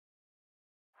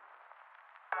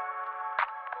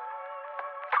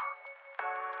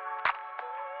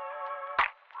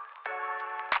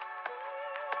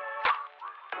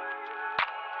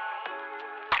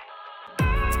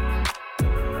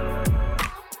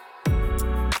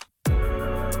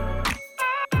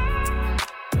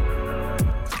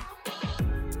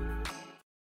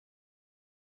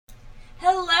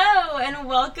and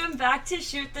welcome back to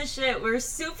Shoot the Shit. We're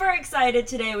super excited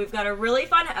today. We've got a really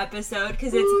fun episode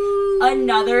because it's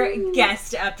another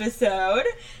guest episode.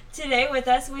 Today with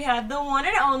us we have the one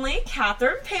and only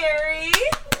Katherine Perry.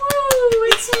 Woo!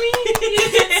 It's me!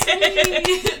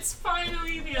 It's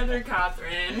finally the other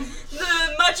Katherine.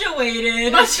 The much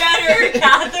awaited, better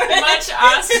Katherine. Much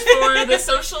asked for. The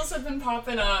socials have been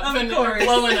popping up and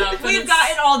blowing up. We've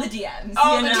gotten all the DMs.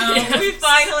 DMs. We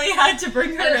finally had to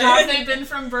bring her and in. have they been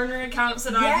from burner accounts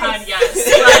that I've had? Yes.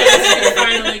 We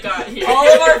finally got here. All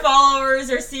of our followers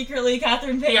are secretly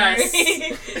Katherine Perry.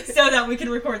 Yes. So that we can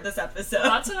record this episode.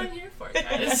 That's what I'm here for,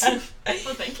 guys.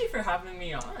 Well, thank you for having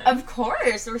me on. Of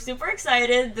course. We're super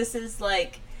excited. This is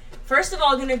first of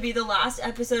all, going to be the last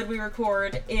episode we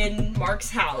record in Mark's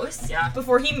house. Yeah.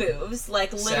 Before he moves.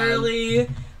 Literally,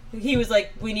 he was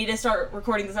like, we need to start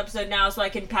recording this episode now so I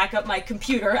can pack up my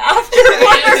computer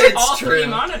afterwards. All three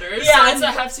monitors. Yeah. So it's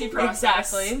a hefty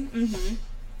process. Exactly.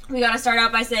 Mm-hmm. We got to start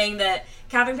out by saying that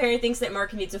Katherine Perry thinks that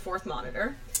Mark needs a fourth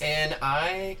monitor. And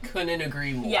I couldn't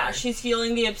agree more. Yeah, she's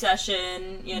feeling the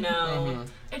obsession, you know. Mm-hmm.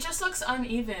 It just looks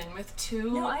uneven with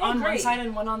two I on agree. one side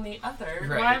and one on the other.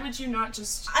 Right. Why would you not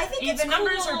just... I think even it's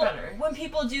numbers cool are better. when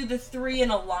people do the three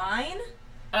in a line.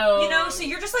 Oh. You know, so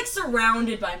you're just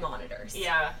surrounded by monitors.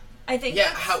 Yeah. I think.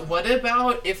 Yeah, what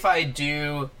about if I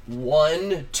do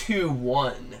 1, 2,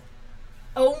 1?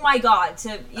 Oh my god!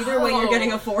 So either way, you're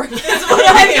getting a fourth. Is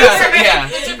what Yeah.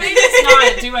 The debate is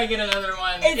not, do I get another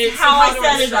one? It's how I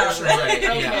set it up. Right.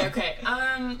 Okay.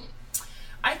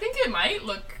 I think it might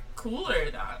look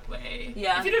cooler that way.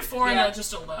 Yeah. If you did four in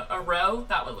just a row,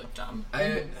 that would look dumb.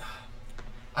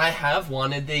 I have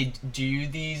wanted they do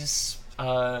these.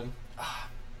 I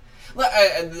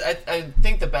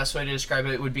think the best way to describe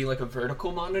it would be like a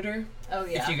vertical monitor. Oh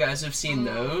yeah. If you guys have seen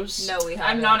those. No, we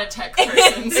haven't. I'm not a tech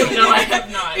person, so no, I have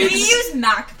not. We use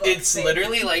MacBooks. It's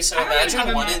literally like, so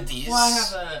imagine one of these.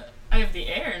 Well, I have the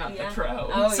Air, not the Pro.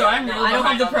 Oh, so I'm real I don't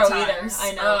have the Pro either.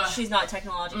 I know. She's not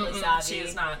technologically savvy. She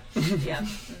is not. Yeah.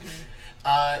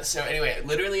 So anyway,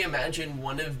 literally imagine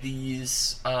one of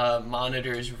these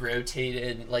monitors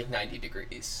rotated 90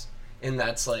 degrees. And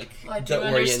that's the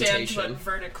orientation. What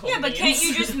vertical yeah, but means. can't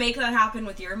you just make that happen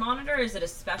with your monitor? Is it a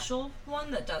special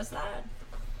one that does that?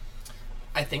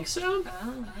 I think so.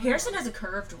 Oh. Harrison has a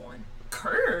curved one.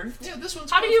 Curved? Yeah, this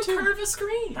one's How do you too. curve a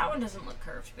screen? That one doesn't look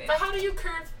curved, babe. But how do you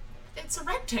curve? It's a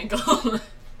rectangle.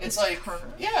 It's curved?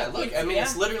 Yeah, look,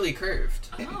 it's literally curved.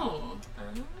 Oh.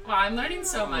 Wow, I'm learning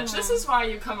so much. This is why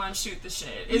you come on Shoot the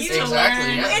Shit. Is to Exactly,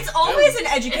 learn. yeah. It's always an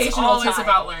educational It's always time.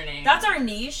 about learning. That's our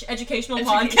niche, educational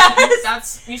Education.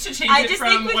 podcast. You should change it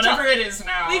from whatever it is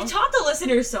now. We've taught the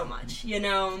listeners so much, you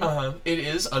know. It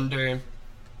is under,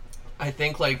 I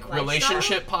think,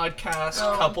 relationship podcast,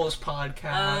 couples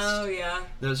podcast. Oh, yeah.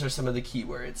 Those are some of the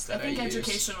keywords that I think use.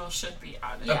 educational should be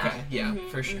added. Okay, yeah,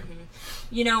 for sure.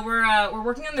 You know, we're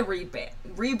working on the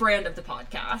rebrand of the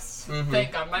podcast.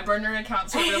 Thank God, my burner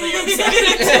accounts are really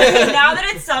upset. Now that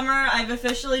it's summer, I've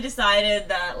officially decided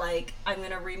that I'm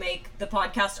gonna remake the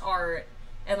podcast art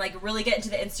and really get into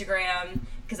the Instagram,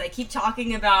 because I keep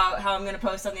talking about how I'm gonna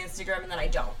post on the Instagram and then I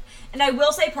don't. And I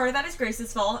will say part of that is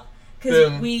Grace's fault,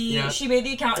 because she made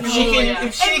the account. If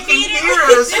she can hear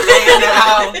us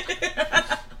right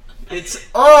now, it's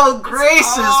all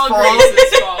Grace's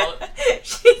fault.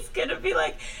 She's gonna be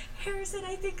like, Harrison,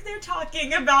 I think they're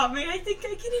talking about me. I think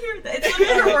I can hear that. It's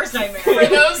literally her worst nightmare. For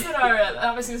those that are,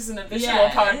 obviously this isn't a visual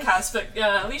podcast, but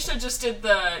Alicia just did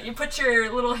you put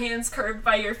your little hands curved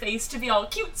by your face to be all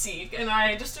cutesy, and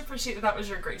I just appreciate that was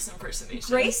your Grace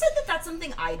impersonation. Grace said that that's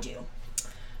something I do.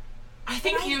 I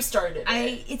think you started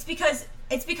it. It's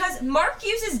because Mark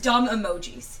uses dumb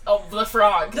emojis. Oh, the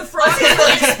frog. The frog.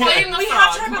 Explain the frog, We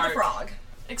have to talk about Mark. the frog.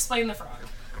 Explain the frog.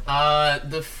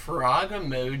 The frog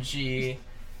emoji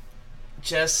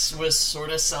just was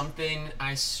sort of something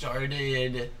I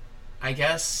started, I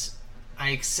guess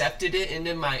I accepted it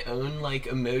into my own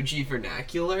emoji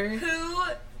vernacular.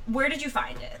 Where did you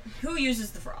find it? Who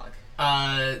uses the frog?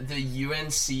 The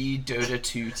UNC Dota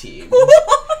 2 team.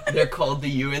 They're called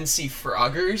the UNC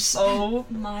Froggers. Oh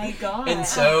my god. And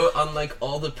so on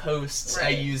all the posts I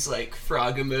use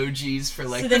frog emojis for so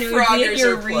the then it would be in Froggers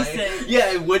your are playing. recent.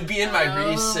 Yeah, it would be in my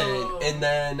recent, and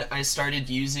then I started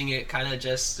using it kind of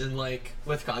just in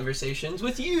with conversations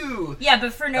with you. Yeah,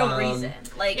 but for no reason.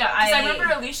 I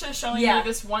remember Alicia showing me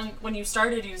this one when you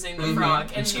started using the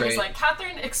frog, and she was like,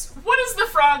 Katherine, what is the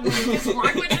frog mean? Because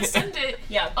Mark would just send it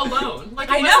alone. It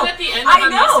wasn't at the end of a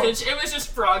message, it was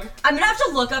just frog. I'm gonna have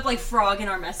to look up up like frog in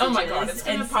our messages. Oh my god, it's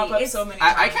gonna and pop see. up It's- so many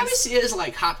times. I kind of see it as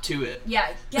like hop to it.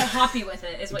 Yeah, get hoppy with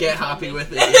it is what Get you told hoppy me. with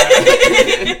it.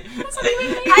 Yeah.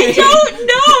 I don't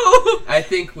know. I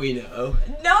think we know.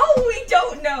 No, we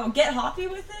don't know. Get hoppy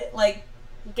with it, like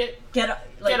Get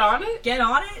like, on it? Get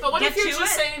on it. But what get if you're to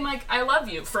just it? saying, like, I love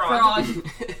you, frog? Frog?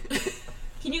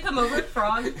 Can you come over,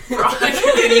 frog? Frog.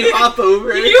 Can you hop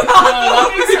over? Can you hop That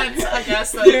over? makes sense, I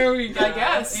guess. There we go. I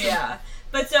guess. Yeah.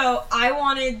 But so I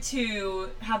wanted to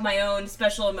have my own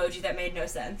special emoji that made no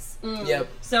sense. Yep.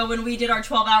 So when we did our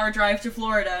 12-hour drive to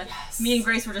Florida, Yes. me and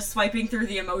Grace were just swiping through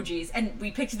the emojis, and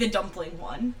we picked the dumpling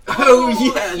one. Oh,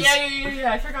 yes.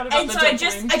 Yeah, I forgot about And the so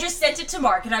dumpling. I just sent it to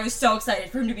Mark, and I was so excited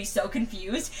for him to be so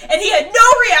confused, and he had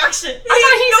no reaction. He I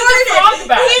thought he sent the frog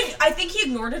back. I think he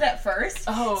ignored it at first.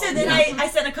 Oh, So then yeah. I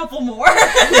sent a couple more.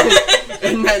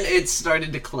 And then it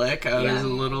started to click. I was Yeah. a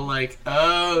little like,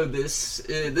 oh, this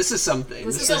is something.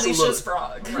 This is a Alicia's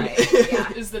frog. Right.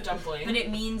 Yeah. Is the dumpling. But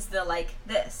it means the like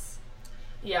this.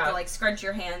 Yeah. To like scrunch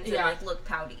your hands and Yeah. like look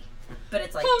pouty. But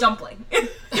it's like dumpling.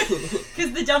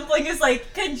 Because the dumpling is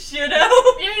like conchito.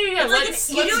 Yeah. It's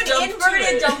like you do let's an jump to inverted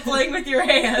it. dumpling with your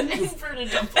hands.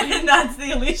 Inverted dumpling. And that's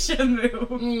the Alicia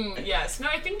move. Yes. No,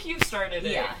 I think you started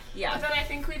it. Yeah. But then I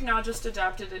think we've now just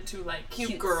adapted it to like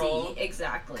cute Cutesy, girl.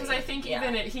 Exactly. Because I think Yeah.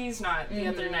 even at He's Not the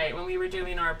other night when we were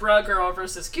doing our bruh girl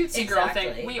versus cutesy girl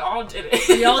Exactly. thing, we all did it.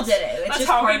 We all did it. It's That's just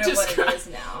how part we of what it describe- is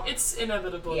now. It's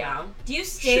inevitable now. Do you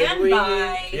Should stand we?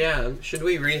 by... Yeah. Should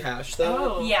we rehash that?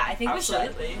 Oh, Yeah, I think we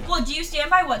absolutely. should. Well, do you stand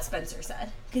by what Spencer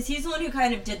said? Because he's the one who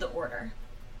kind of did the order.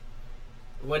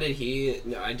 What did he?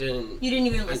 No, I didn't. You didn't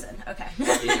even listen. Okay.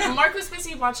 Yeah. Mark was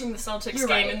busy watching the Celtics You're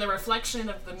game right. in the reflection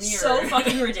of the mirror. So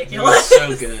fucking It was ridiculous.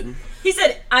 so good. He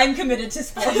said, I'm committed to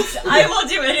sports. I will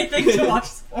do anything to watch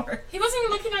sport. He wasn't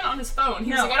even looking at it on his phone.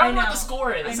 He was No, like, I don't know I what the know.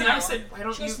 score is. I And I know. said, why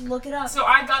don't Just you... look it up. So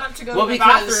I got up to go Well, to the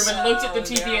because- bathroom and looked at the Oh,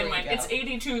 TV there and we went, go. it's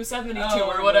 82-72 Oh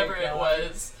or my whatever it God.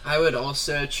 was. I would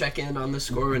also check in on the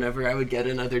score whenever I would get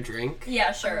another drink.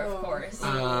 Yeah, sure, Oh. of course.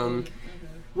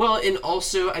 Well, and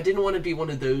also, I didn't want to be one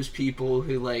of those people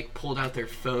who, like, pulled out their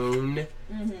phone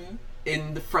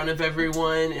in the front of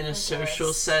everyone in a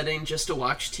social setting just to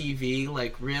watch TV.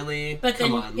 Like, really? But then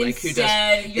Come on, like, who does?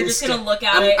 instead, you're just gonna look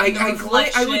at I it in the I would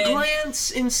reflection.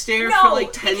 glance and stare No, for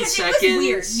like 10 because seconds. it was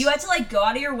weird. You had to like go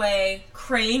out of your way,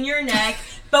 crane your neck.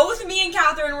 Both me and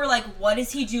Catherine were like, "What is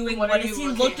he doing? What What are is you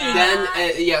he looking looking at?"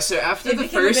 Then at?" so after It the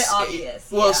became a bit first, obvious,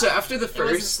 well, yeah. so after the wasn't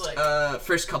first slick.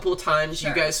 first couple of times, Sure.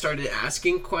 you guys started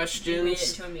asking You made it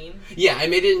questions. into a meme. Yeah, I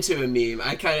made it into a meme.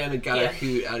 I kind of got Yeah. a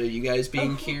hoot out of you guys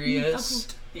being curious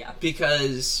Yeah,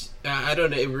 because I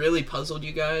don't know, it really puzzled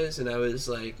you guys, and I was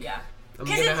like, yeah. I'm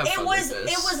Because gonna have it fun was with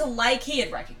this. like he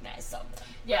had recognized something.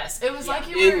 Yes, it was Yeah. like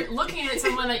you were looking at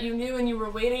someone that you knew and you were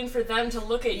waiting for them to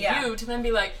look at Yeah. you to then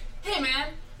be like, hey man,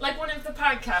 like one of the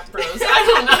podcast bros. I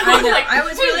don't know. I know. Like, I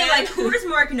was "Hey, really man." like, who does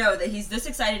Mark know that he's this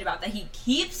excited about that he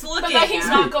keeps looking But that he's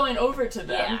at? not going over to them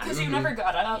Yeah. because you never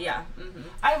got up. Yeah.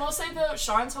 I will say though,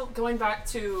 Sean's going back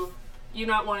to you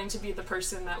not wanting to be the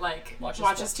person that like Watches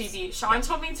watches sports. TV. Sean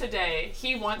told me today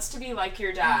he wants to be like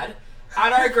your dad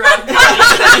at our grad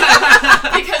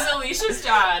party because Alicia's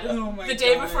dad, Oh my the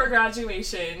day God. before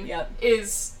graduation, Yep.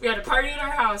 we had a party at our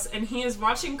house and he is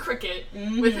watching cricket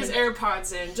with his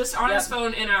AirPods in, just on his Yep.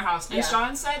 phone in our house. And Yeah.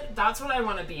 Sean said, "That's what I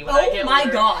want to be when I Oh get my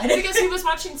older." God. Because he was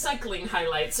watching cycling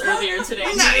highlights earlier today.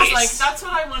 And he Nice. was like, "That's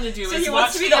what I want to do So is he watch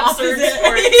wants to be the the absurd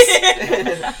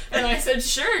opposite. sports." And I said,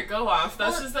 "Sure, go off. This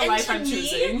Well, is the and life to I'm me,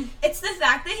 choosing." It's the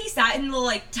fact that he sat in the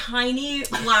like tiny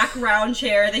black round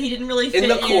chair that he didn't really fit in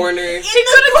the corner. In He the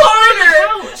could've gone on the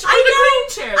corner. couch. I Or the know. green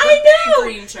chair. The I big know.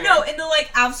 green chair. No, in the like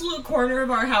absolute corner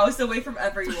of our house, away from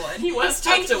everyone. He was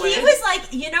And tucked away. he was like,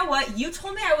 you know what? You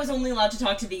told me I was only allowed to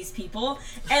talk to these people,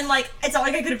 and like, it's not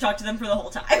like I could have talked to them for the whole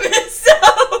time.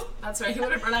 So That's right. He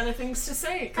would have run out of things to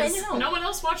say I because know. no one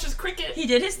else watches cricket. he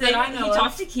did his thing. That I know He of.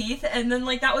 talked to Keith, and then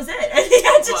like that was it. And he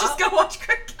had to Well, just go watch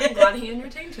cricket. I'm glad he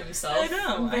entertained himself. I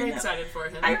know, I'm very I know. excited for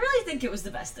him. I really think it was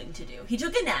the best thing to do. He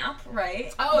took a nap,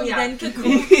 right? Oh, He yeah. Then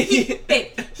cocooned. Babe,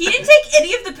 he didn't take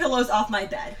any of the pillows off my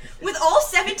bed. With all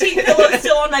 17 pillows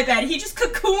still on my bed, he just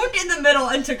cocooned in the middle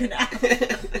and took a nap.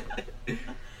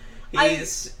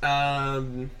 He's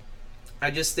I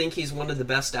just think he's one of the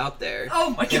best out there. Oh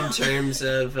my God. In terms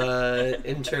of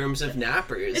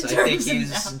nappers, In I think terms of he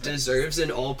nappers. deserves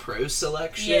an all-pro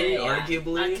selection. Yeah.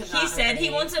 Arguably. I could He not said he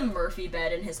agree. wants a Murphy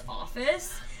bed in his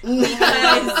office.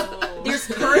 Because there's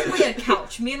currently a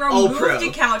couch. Me and Ro All moved pro. a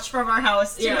couch from our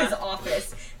house to Yeah. his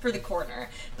office for the corner.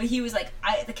 But he was like,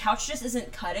 the couch just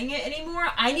isn't cutting it anymore.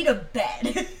 I need a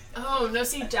bed. Oh no!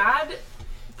 See, Dad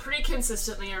pretty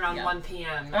consistently around Yeah. 1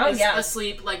 p.m. Oh, is yeah.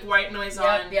 asleep, like white noise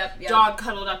Yep, on, yep. dog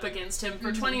cuddled up against him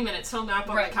for 20 minutes. He'll nap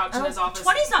on the couch in his office.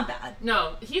 20's not bad.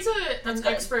 No, he's an good.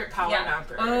 expert power Yeah.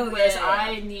 napper. Oh, whereas yeah.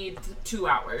 I need 2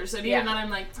 hours, and even Yeah. then I'm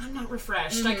like, I'm not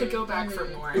refreshed. I could go back for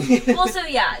more. Well, so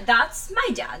yeah, that's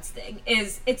my dad's thing.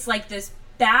 It's like this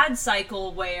bad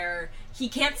cycle where he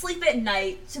can't sleep at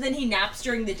night, so then he naps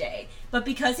during the day. But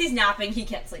because he's napping, he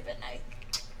can't sleep at night.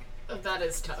 That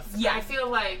is tough. Yeah. I feel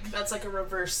like that's like a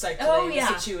reverse cycling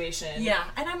situation. Yeah,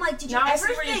 and I'm like, did you Now I ever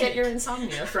see where think? you get your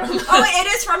insomnia from. Oh, it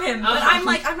is from him, but Oh. I'm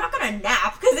like, I'm not gonna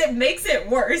nap because it makes it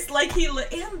worse. Like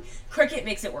and cricket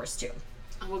makes it worse too.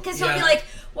 Because he'll be Yeah. like,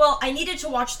 well, I needed to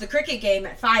watch the cricket game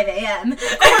at 5 a.m. Of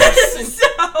course.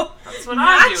 So That's what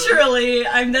I do. naturally,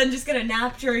 I'm then just gonna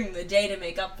nap during the day to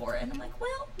make up for it. And I'm like,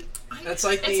 well, That's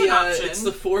like It's an option. it's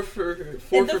the 4 for the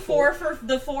 4 4 for 4. for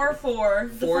the 4 the 4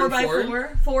 4 and by 4?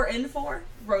 4 4 in 4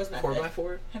 Rose method.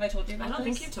 4x4. Have I told you about I don't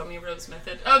this? think you told me Rose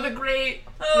method. Oh, the great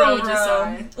Oh, row Ro.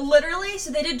 design. Literally,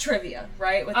 so they did trivia,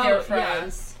 right, with Oh, their yeah.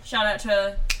 friends. Shout out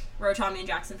to Ro, Tommy, and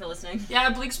Jackson for listening.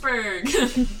 Yeah, Bleaksburg.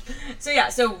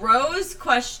 So Ro's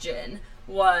question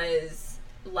was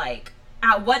like,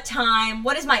 at what time,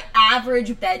 what is my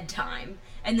average bedtime?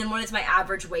 And then what is my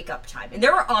average wake up time? And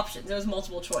there were options. There was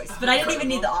multiple choice, but I didn't even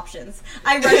need the options.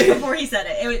 I read it before he said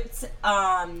it. It was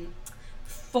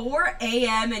 4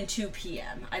 a.m. and 2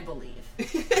 p.m., I believe,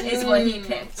 is what he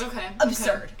picked. Okay.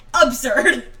 Absurd.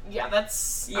 Absurd. Yeah,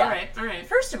 that's Yeah. all right.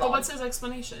 First of But all, what's his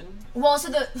explanation? well, so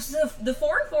the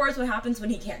 4 and 4 is what happens when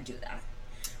he can't do that,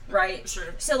 right?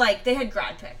 Sure. So like they had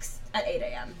grad picks at 8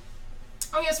 a.m.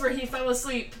 Oh yes, where he fell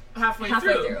asleep halfway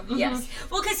halfway through. through. Mhm. Yes.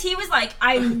 Well, because he was like,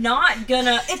 I'm not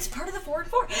gonna. It's part of the 4 and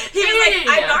 4. He was like,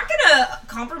 Yeah. I'm not gonna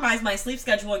compromise my sleep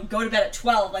schedule and go to bed at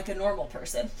 12 like a normal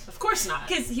person. Of course not.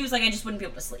 Because he was like, I just wouldn't be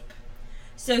able to sleep.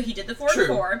 So he did the 4 True.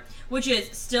 and 4, which is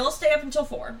still stay up until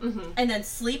 4, Mhm. and then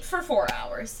sleep for 4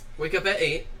 hours. Wake up at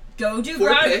 8. Go do 4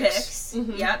 grad picks. picks.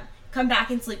 Mhm. Yep. Come back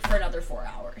and sleep for another 4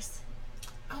 hours.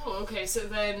 Oh, okay. So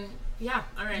then, yeah.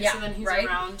 All right. Yeah, so then he's right?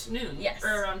 around noon. Yes.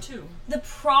 Or around 2. The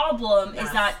problem is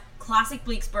Math. that classic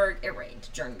Bleaksburg, it rained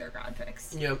during their grad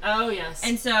picks. Yep. Oh yes.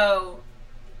 And so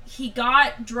he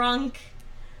got drunk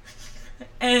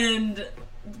and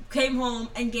came home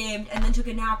and gamed and then took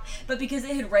a nap. But because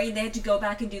it had rained, they had to go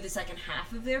back and do the second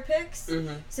half of their picks.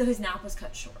 Mm-hmm. So his nap was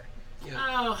cut short. Yeah.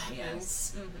 Oh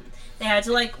heavens. They had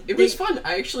to like. It was fun.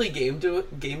 I actually gamed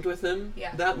with him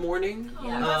Yeah. that morning. Oh,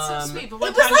 Yeah. that's so Um, sweet. But It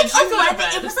what was time like did you go to 11.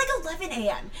 bed? It was like 11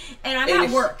 a.m. and I'm And at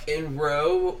work. And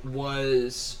Ro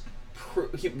was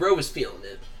feeling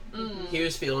it. Mm. He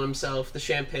was feeling himself, the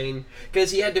champagne,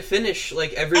 because he had to finish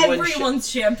like everyone's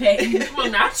champagne.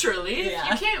 Well, naturally, Yeah.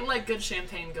 you can't let good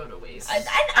champagne go to waste. I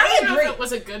don't know agree. if it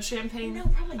was a good champagne. No,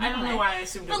 probably I don't not. know why I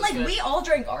assumed it But was like good. we all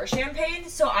drank our champagne,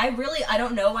 so I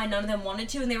don't know why none of them wanted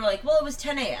to, and they were like, "Well, it was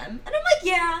 10 a.m." and I'm like,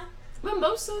 "Yeah,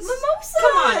 Mimosas. mimosas."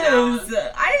 Come on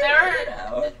now. I don't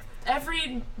know.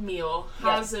 Every meal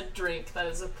has a drink that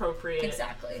is appropriate.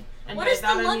 Exactly. And What by is the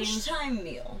that I mean- lunchtime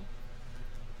meal?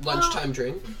 lunchtime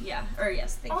drink. Yeah. Or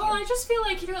yes, thank Oh, you. I just feel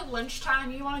like at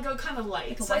lunchtime you want to go kind of light.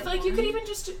 Like a So I white feel like you could wine? even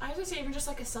just I would say even just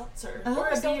like a seltzer Oh, or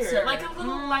a beer, seltzer. like a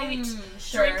little light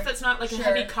Sure. drink that's not like a Sure.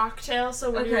 heavy cocktail. So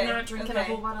when you're Okay, not drinking okay. a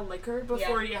whole lot of liquor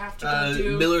before you have to go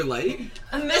do Miller Lite.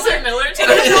 A Is it Miller time?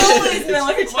 It's always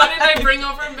Miller time. Why did I bring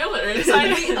over Miller's?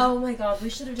 Oh my god,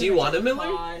 we should have. Do you want a Miller?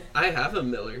 God. I have a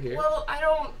Miller here. Well, I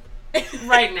don't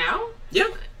right now. Yeah.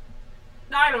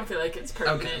 No, I don't feel like it's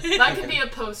permanent. Okay. That could be a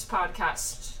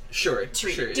post-podcast. Sure.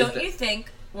 Treat. Sure. Don't you think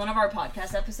one of our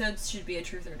podcast episodes should be a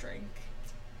truth or drink?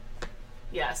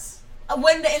 Yes.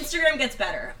 When the Instagram gets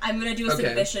better, I'm gonna do a Okay.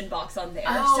 submission box on there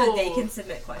so Oh. they can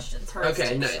submit questions. Okay,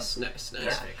 Perfect. nice.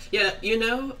 Perfect. Yeah,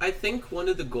 I think one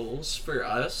of the goals for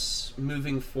us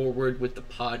moving forward with the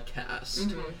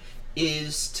podcast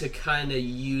is to kind of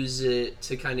use it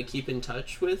to kind of keep in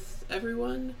touch with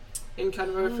everyone and kind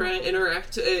of our friend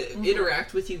interact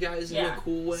with you guys in a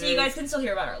cool way. So you guys can still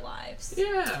hear about our lives.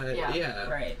 Yeah.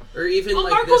 Right. Or even Well,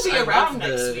 like Mark this. will be I around love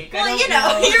next the- week. Well, I you don't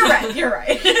know, you're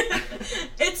right.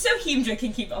 It's so Hemdra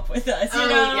can keep up with us, you Oh,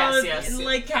 know? yes.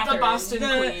 Like Katherine, Boston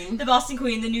Queen. The Boston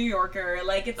Queen, the New Yorker.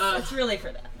 Like, it's really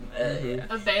for them.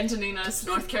 Abandoning us,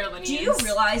 North Carolinians. Do you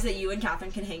realize that you and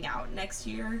Katherine can hang out next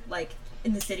year? Like,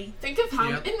 in the city? Think of how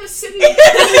Yep. in the city,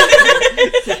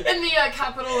 in the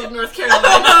capital of North Carolina.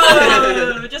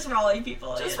 Oh, just Raleigh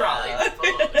people. Just you know? Raleigh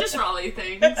people. Just Raleigh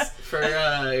things.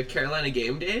 for Carolina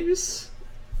game days.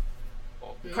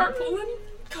 Carpooling?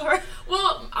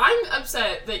 Well, I'm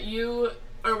upset that you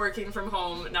are working from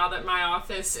home now that my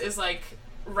office is like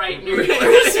right near yours. Man,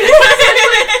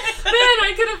 I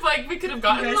we could have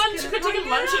gotten lunch, could have taken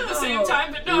lunch at the same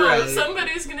time, but no, Right.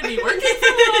 somebody's gonna be working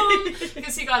from home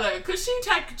because he got a cushy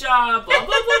tech job, blah, blah,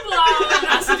 blah, blah, and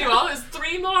has to do all his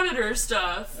 3 monitor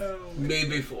stuff.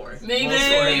 Maybe 4.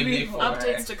 Maybe four.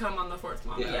 updates to come on the 4th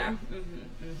monitor. Yeah.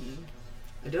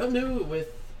 I don't know with,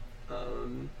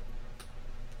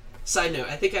 side note,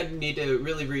 I think I need to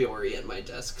really reorient my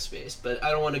desk space, but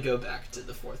I don't want to go back to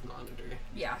the 4th monitor.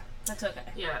 Yeah, that's okay.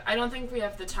 Yeah, I don't think we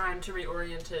have the time to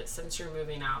reorient it since you're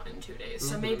moving out in 2 days,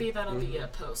 so maybe that'll be a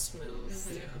post-move.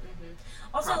 Yeah.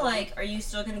 Also, Probably. like, are you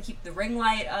still gonna keep the ring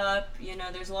light up? You know,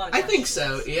 there's a lot of I think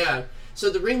so, questions. yeah. So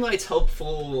the ring light's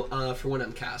helpful for when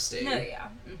I'm casting. No, yeah.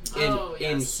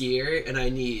 In here, and I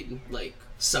need, like,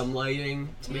 some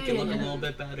lighting to make it look a little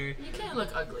bit better. You can't look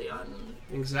ugly on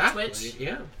Exactly. Twitch?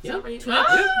 Yeah. Is Yeah. that right?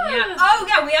 Yeah. Oh,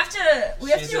 yeah, we have to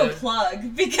She's do a a-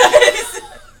 plug because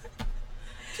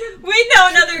we know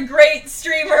another great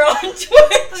streamer on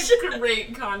Twitch. A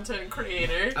great content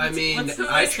creator. I mean, Who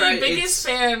I is try. the biggest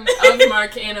fan of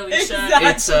Mark and Alicia.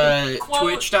 Exactly. It's Quote-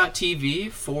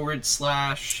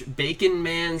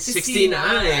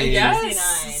 twitch.tv/BaconMan69.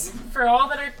 Yes. For all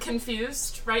that are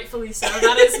confused, rightfully so,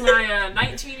 that is my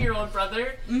 19-year-old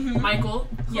brother, Michael,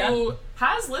 who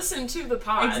has listened to the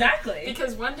pod. Exactly.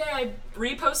 Because one day I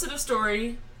reposted a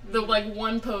story, the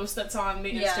one post that's on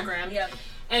the Instagram. Yeah.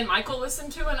 And Michael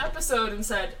listened to an episode and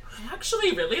said, I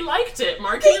actually really liked it.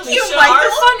 Mark Thank and you, Alicia Michael.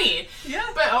 are funny. Yeah.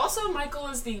 But also Michael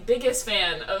is the biggest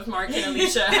fan of Mark and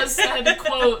Alicia, has said,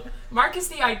 quote, Mark is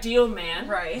the ideal man.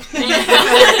 Right.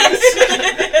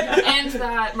 And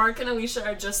that Mark and Alicia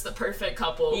are just the perfect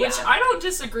couple, Yeah. which I don't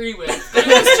disagree with. But it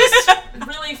was just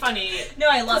really funny. No,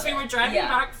 I love Because it. we were driving Yeah.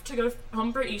 back to go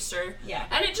home for Easter. Yeah.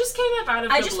 And it just came up out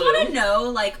of I the just blue. want to know,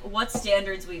 like, what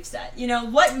standards we've set. You know,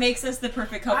 what makes us the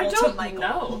perfect couple I to don't Michael?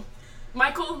 know.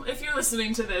 Michael, if you're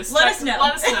listening to this, Let us know.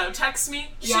 Let us know. Text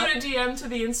me, Yep. shoot a DM to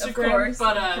the Instagram. course,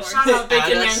 but of course. shout out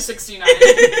Add us.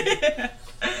 BaconMan69.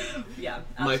 Yeah.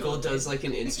 Michael absolutely. does like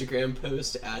an Instagram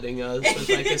post adding us with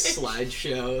like a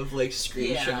slideshow of like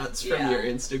screenshots from your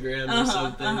Instagram or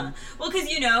something. Well, because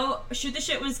you know, Shoot the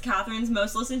Shit was Catherine's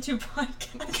most listened to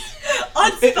podcast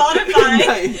on Spotify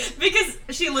Nice. because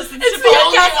she listens It's to the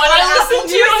only podcasts one I on listen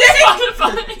to on Apple Music.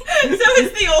 Spotify. So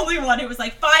it's the only one. It was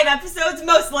like 5 episodes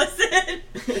most listened.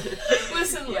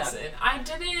 Listen. Yeah. I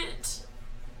didn't.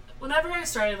 Whenever I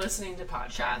started listening to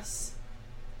podcasts,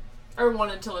 or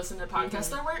wanted to listen to podcasts,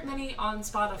 there weren't many on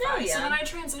Spotify. Oh, yeah. So then I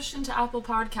transitioned to Apple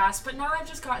Podcasts, but now I've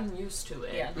just gotten used to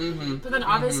it. Yeah. But then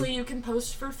obviously you can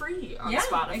post for free on Yeah,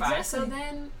 Spotify. exactly. So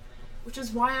then, which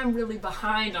is why I'm really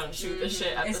behind on Shoot the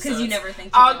Shit episodes. It's because you never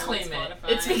think to I'll go on claim it. Spotify.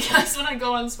 It's because when I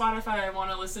go on Spotify, I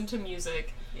want to listen to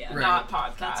music, Yeah. not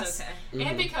podcasts. That's okay.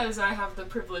 And because I have the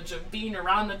privilege of being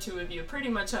around the two of you pretty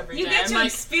much every day. You get I'm to like,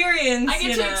 experience, I get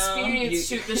you to know, experience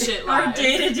Shoot the Shit live. our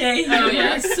day-to-day Oh, humor.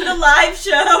 yes. The live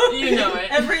show. You know it.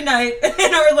 Every night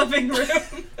in our living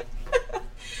room.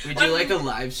 We do like a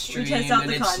live stream test out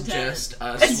and the it's content. just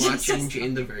us It's watching just-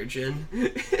 Jane the Virgin.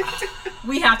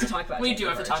 We have to talk about We Jane do the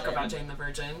have to talk Virgin. about Jane the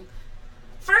Virgin.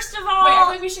 First of Wait, all, I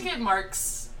think we should get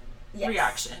Mark's yes.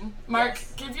 reaction. Mark,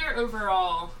 Yes. give your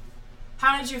overall.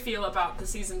 How did you feel about the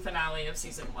season finale of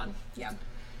season 1? Yeah.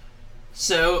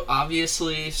 So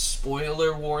obviously,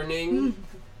 spoiler warning.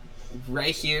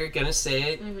 Right here, gonna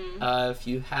say it. If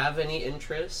you have any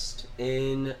interest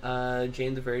in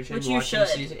Jane the Virgin, Which you watching should,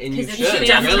 season, and you because should, it's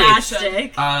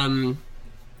really. fantastic.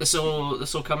 This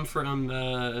will come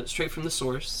from straight from the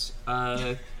source.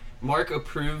 Mark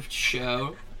approved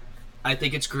show. I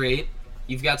think it's great.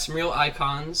 You've got some real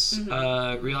icons,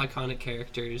 real iconic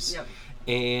characters, Yep.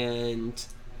 and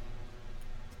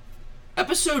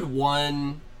episode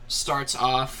 1 starts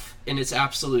off and it's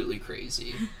absolutely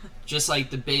crazy. Just like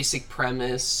the basic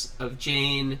premise of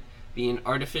Jane being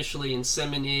artificially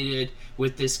inseminated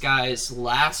with this guy's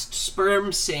last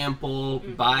sperm sample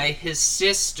by his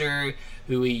sister,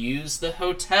 who he used the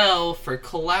hotel for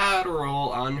collateral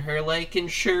on her like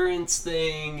insurance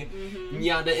thing,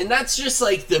 yada. And that's just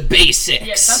like the basics. Yeah,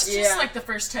 that's just Yeah. like the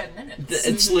first 10 minutes.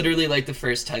 It's literally like the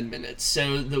first 10 minutes.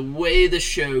 So the way the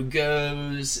show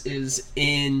goes is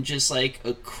in just like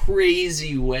a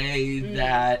crazy way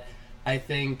that I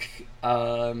think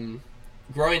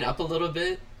growing up a little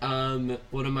bit,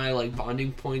 one of my like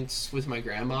bonding points with my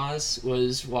grandmas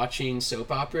was watching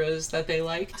soap operas that they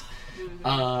liked.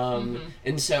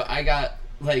 And so I got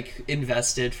like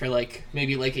invested for like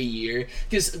maybe like a year,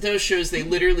 because those shows, they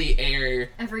literally air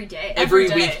Every day. every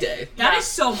day. weekday. That is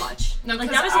so much. No, like,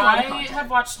 because that is a lot of I content. have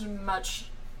watched much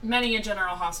many a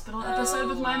General Hospital episode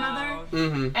with my mother.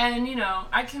 Mm-hmm. And, you know,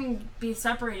 I can be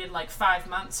separated like 5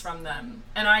 months from them,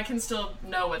 and I can still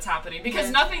know what's happening,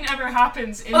 because nothing ever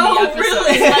happens in the episode.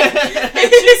 Really? Like,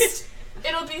 it just...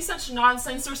 It'll be such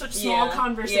nonsense or such small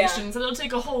conversations that it'll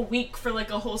take a whole week for, like,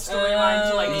 a whole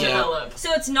storyline to, like, develop.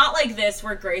 So it's not like this,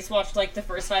 where Grace watched, like, the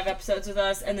first 5 episodes with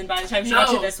us, and then by the time she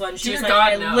watched this one, she was like,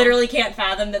 I literally can't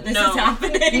fathom that this is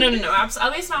happening. No.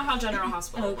 At least not how General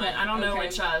Hospital went. I don't know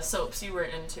which soaps you were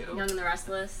into. Young and the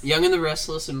Restless. Young and the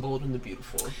Restless and Bold and the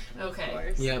Beautiful.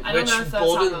 Okay. Yeah, I don't know if that's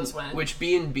how those went. Which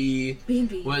B&B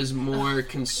was more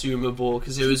consumable,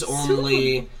 because it was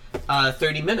only...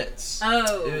 30 minutes.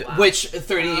 Oh. Wow. Which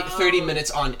 30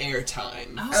 minutes on air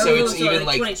time. Oh, so it's even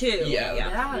like 22.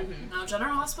 Yeah. Mm-hmm. No,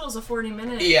 General Hospital's a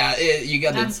 40-minute. Yeah, you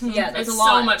got that's a so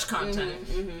lot. much content.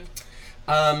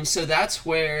 So that's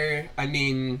where, I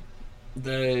mean,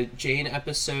 the Jane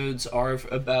episodes are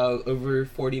about over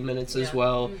 40 minutes as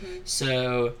well.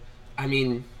 So, I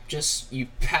mean, just you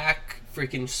pack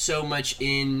freaking so much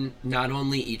in, not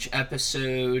only each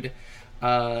episode,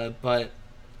 but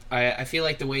I feel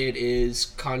like the way it is,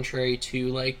 contrary to,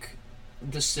 like,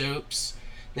 the soaps,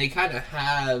 they kind of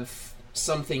have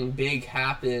something big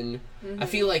happen. I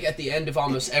feel like at the end of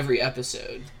almost every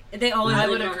episode. They always I have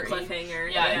would a agree.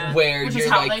 cliffhanger. Yeah. Where Which you're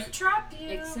is how like... they trap you.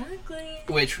 Exactly.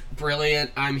 Which,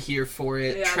 brilliant, I'm here for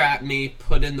it. Yeah. Trap me,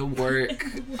 put in the work.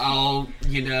 I'll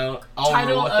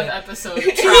Title roll with of it. episode,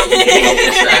 Trap Me.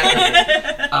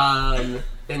 Trap me.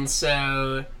 And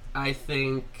so, I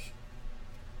think...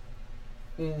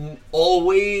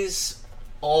 Always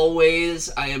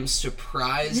I am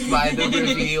surprised by the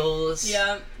reveals.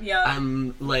 Yeah.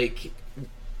 I'm like,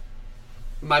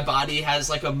 my body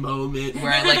has like a moment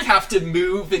where I like have to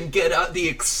move and get out the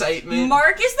excitement.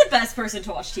 Mark is the best person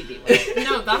to watch TV with.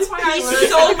 No, that's why He's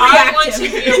so I want to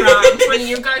reactive. be around when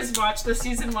you guys watch the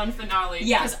season 1 finale.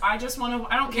 Yeah. Because I just want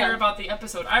to. I don't care about the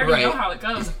episode. I already know how it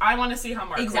goes. I want to see how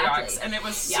Mark reacts, and it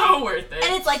was so worth it.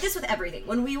 And it's like this with everything.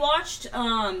 When we watched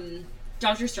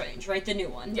Doctor Strange, right, the new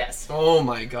one. Yes. Oh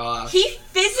my gosh. He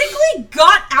physically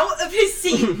got out of his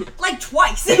seat like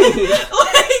twice. Like,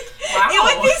 it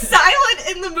would be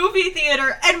silent in the movie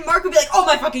theater, and Mark would be like, "Oh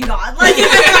my fucking god!" Like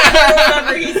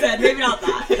whatever he said, maybe not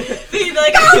that. But he'd be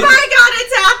like, "Oh my god,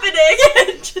 it's happening!"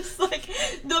 And just like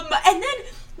and then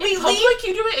we in public, leave.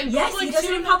 you do it in Yes, public. he does it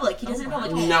too? in public. He does it in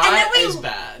public. Not and then as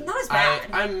bad. Not as bad.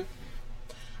 I mean,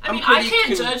 I'm I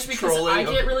can't judge because controlling I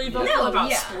get really vocal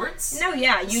about yeah. sports. No,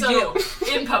 yeah, you so,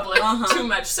 do. in public, too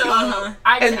much. So, And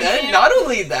I then, can't... not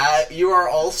only that, you are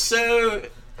also,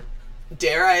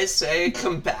 dare I say,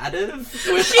 combative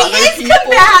with She other is people.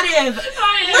 combative.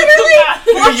 I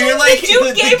am You're like,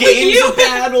 Duke game the game's with you. a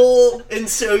battle, and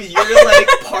so you're like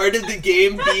part of the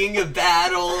game being a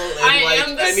battle. And I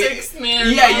am the sixth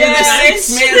man. Yeah, on you're the the bench.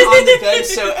 sixth man on the bench,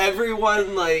 so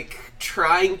everyone, like,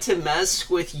 trying to mess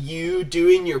with you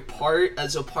doing your part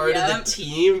as a part of the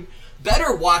team,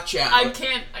 better watch out. I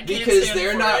can't because stand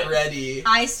they're for not it. ready.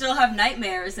 I still have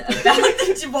nightmares about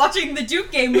watching the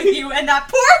Duke game with you and that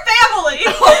poor family.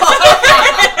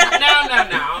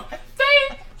 No.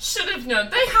 They should have known.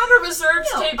 They had a reserved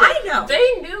table. I know.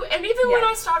 They knew, and even when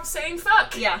I stopped saying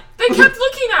fuck, Yeah. they kept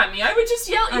looking at me. I would just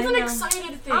yell even know.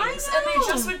 excited things, I and they know.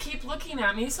 just would keep looking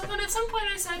at me. So then at some point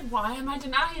I said, why am I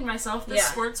denying myself this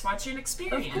sports watching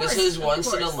experience? course. This is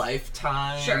once in a course.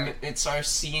 lifetime. Sure. It's our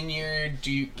senior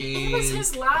Duke game. It was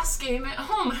his last game at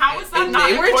home. How was that And not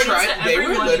they were important to they were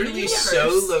everyone in the literally universe?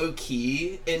 so low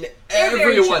key, and They're very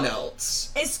everyone chill.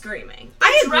 else Is screaming. They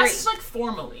I agree. dressed like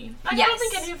formally. I Yes. don't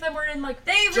think any of them were in like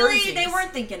They jerseys.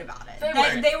 weren't thinking about it. They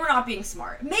weren't. They were not being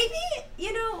smart. Maybe,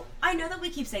 I know that we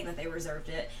keep saying that they reserved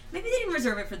it. Maybe they didn't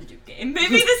reserve it for the Duke game.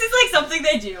 Maybe this is like something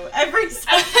they do every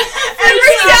Saturday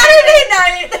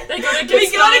night. They go to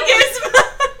We go to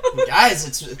Gizmo. Guys,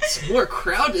 it's more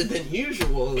crowded than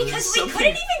usual. Because we couldn't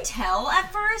even tell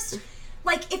at first,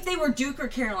 like, if they were Duke or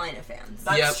Carolina fans.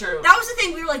 That's true. That was the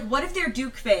thing. We were like, what if they're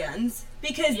Duke fans?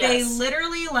 Because they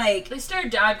literally, like, they stared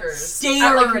daggers stared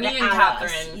at like me and at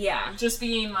Catherine. us. Yeah. Just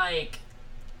being like,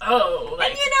 oh,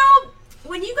 like, And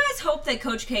when you guys hope that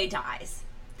Coach K dies,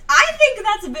 I think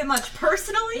that's a bit much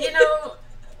personally.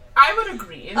 I would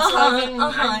agree. And so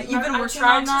You've been I working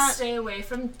tried on that. to stay away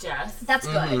from death. That's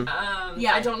good.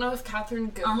 Yeah. I don't know if Catherine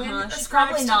Goodwin She's ascribes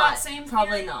probably to not. that same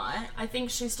Probably theory. not. I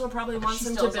think she still probably wants She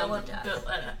him still to is on the death.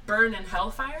 burn in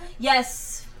hellfire.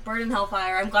 Yes, Burn in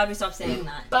Hellfire. I'm glad we stopped saying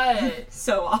that. But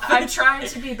so often. I've tried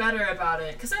to be better about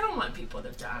it because I don't want people to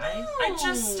die. No. I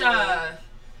just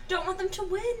don't want them to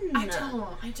win. I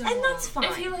don't. And that's fine.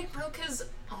 If he like broke his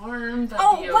arm, that'd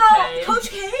Oh be okay. wow, Coach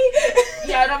K.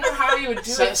 Yeah, I don't know how he would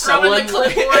do it. Throw someone in the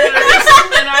clipboard or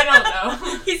something. I don't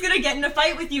know. He's gonna get in a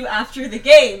fight with you after the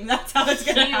game. That's how it's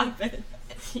gonna happen.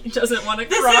 He doesn't want to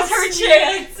This cross. is her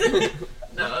chance.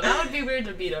 No, that would be weird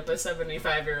to beat up a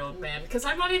 75-year-old man, because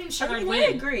I'm not even sure I'd I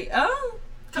win. agree. Oh,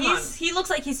 Come on. He looks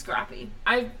like he's scrappy.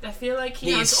 I feel like he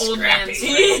He's has old scrappy. man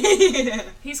strength. Yeah,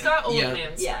 He's got old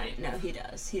man strength. no, he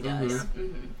does. He does.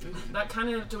 Mhm. That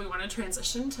kind of, do we want to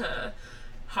transition to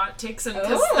hot takes? And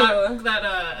because Oh.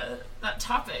 that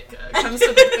topic comes to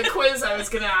the quiz I was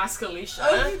going to ask Alicia.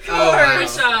 Of course. wow.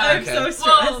 Which, I'm Okay. so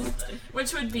stressed.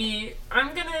 which would be,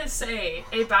 I'm going to say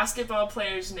a basketball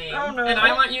player's name. Oh, no. And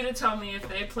I want you to tell me if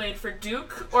they played for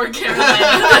Duke or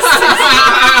Carolina this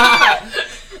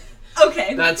season.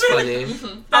 Okay. That's funny.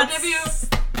 I'll give you...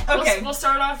 Okay. We'll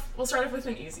start off with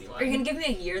an easy one. Are you gonna give me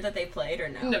a year that they played or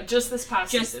no? No, just this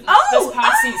past season. Oh! This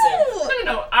past Oh! season.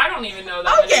 No, I don't even know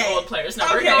that Okay. many old players. No,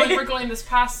 Okay. we're going this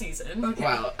past season. Okay.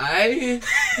 Wow, I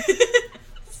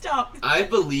Stop.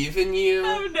 believe in you.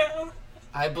 Oh no.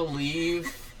 I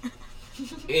believe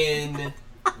in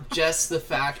just the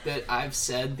fact that I've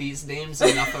said these names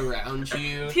enough around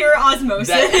you. Pure osmosis.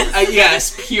 That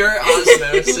yes, pure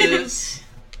osmosis.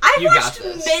 I've You got watched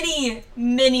this.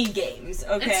 many games.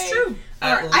 Okay. It's true.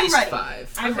 At I'm least ready.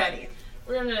 5. I'm Okay. ready.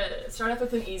 We're gonna start off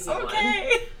with an easy one.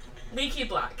 Okay. Leaky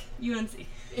Black. UNC.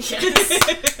 Yes.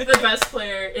 The best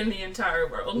player in the entire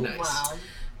world. Nice.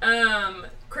 Wow.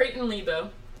 Creighton Lebo.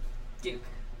 Duke.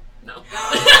 No.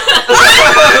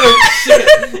 Oh,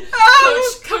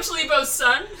 shit. Coach Lebo's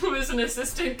son, who is an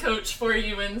assistant coach for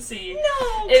UNC,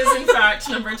 No. is in fact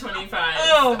number 25.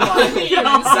 Oh my UNC.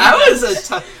 That was a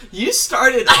tough. You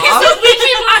started I off. said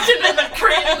Leaky Black and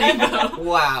then Creighton Lebo.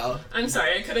 Wow. I'm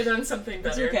sorry, I could have done something It's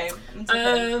better. okay. It's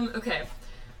okay. Okay.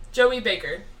 Joey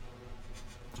Baker.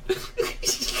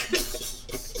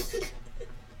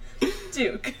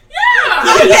 Duke.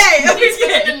 Yeah! Okay. He's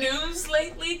been Okay. in the news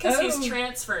lately because Oh. he's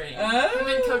transferring. Oh. Him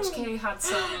and Coach K had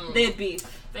some... They had beef.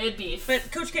 They had beef. But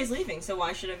Coach K's leaving, so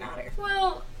why should it matter?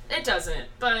 Well, it doesn't,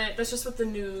 but that's just what the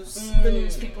news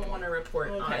people want to report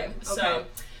Okay, on. So,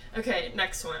 okay,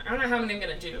 next one. I don't know how many I'm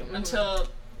going to do until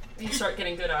you start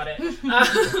getting good at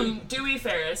it. Dewey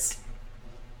Ferris.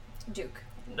 Duke.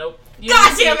 Nope.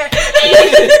 God damn it!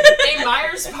 A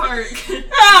Myers Park Oh,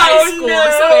 high school,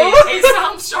 so a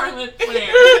South Charlotte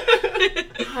player.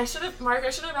 I should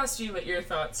have asked you what your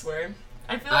thoughts were.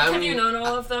 I feel like, have you known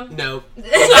all of them? Nope. I've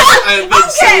been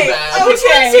so Okay, bad. Which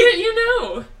okay. ones didn't you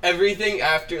know? Everything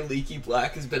after Leaky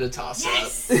Black has been a toss-up.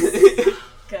 Yes.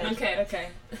 Good. Okay. Okay.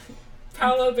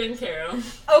 Paolo Bencaro.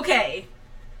 Okay.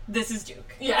 This is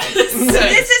Duke. Yes. This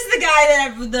is the guy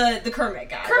that the Kermit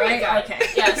guy. Kermit right? guy. Okay.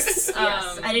 Yes.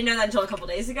 Yes. I didn't know that until a couple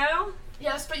days ago.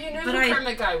 Yes, but you knew But who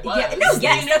Kermit guy was. Yeah, no,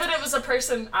 yes, You knew that it was a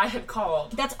person I had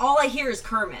called. That's all I hear is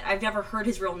Kermit. I've never heard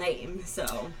his real name,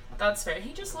 so. That's fair.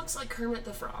 He just looks like Kermit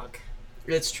the Frog.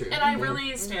 It's true. And I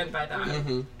really stand by that.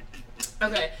 Mm-hmm.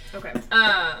 Okay. Okay.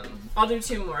 I'll do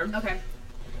two more. Okay.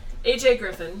 AJ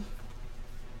Griffin.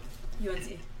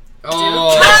 UNC.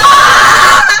 Oh.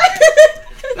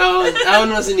 that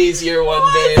one was an easier one,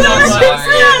 babe. so I'm sad.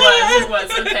 sorry. It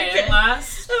was. Okay, and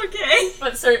last, Okay.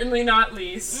 but certainly not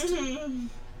least, Mhm.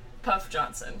 Puff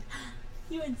Johnson.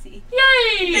 UNC.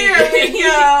 Yay! There we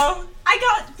go. I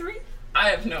got 3. I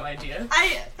have no idea.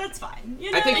 That's fine.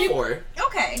 You know? I think 4.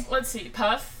 Okay. Let's see.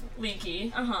 Puff,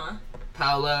 Leaky. Uh-huh.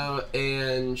 Paolo,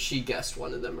 and she guessed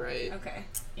one of them right. Okay.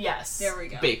 Yes. There we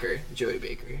go. Baker. Joey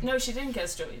Baker. No, she didn't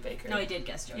guess Joey Baker. No, I did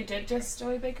guess Joey. You did guess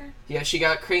Joey Baker? Yeah, she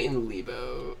got Creighton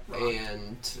Lebo Wrong.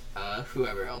 and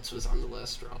whoever else was on the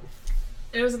list wrong.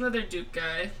 It was another Duke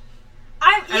guy. You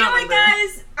I know don't what, remember.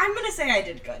 guys? I'm gonna say I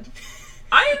did good.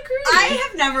 I agree. I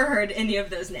have never heard any of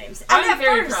those names. And I'm at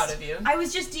very first, proud of you. I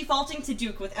was just defaulting to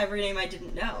Duke with every name I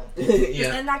didn't know.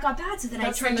 Yeah. Then that got bad, so then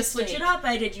That's I tried the to switch it mistake. up.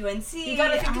 I did UNC. You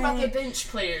gotta think about I- the bench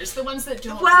players, the ones that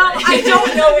don't Well, play. I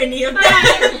don't know any of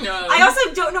them. No. I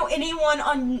also don't know anyone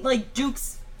on, like,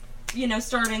 Duke's,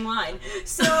 starting line.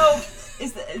 So,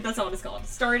 that's not what it's called.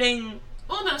 Starting...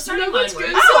 Well, no, starting No, line that's works.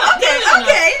 good. Oh, okay, No.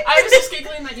 okay. I was just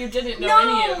giggling that you didn't know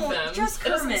any of No, them. just It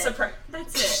doesn't Kermit. surprise.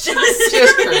 That's it.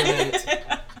 Just Kermit.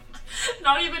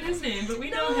 Not even his name, but we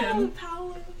know him.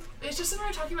 Paolo. It's just when we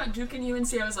were talking about Duke and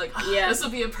UNC, I was like, Yeah. this will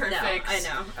be a perfect. No, I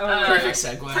know. Perfect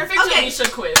segue. Perfect Okay. Alicia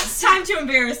quiz. Time to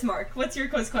embarrass Mark. What's your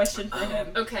quiz question for him?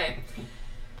 Okay,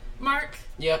 Mark.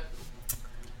 Yep.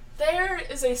 There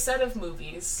is a set of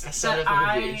movies A set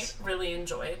that of movies. I really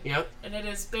enjoy, Yep. and it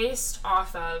is based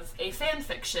off of a fan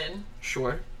fiction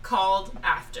Sure. called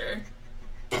After.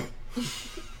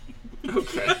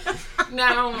 Okay.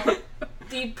 Now,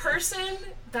 the person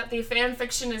that the fan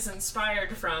fiction is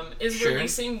inspired from is Sure.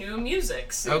 releasing new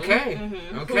music soon. Okay.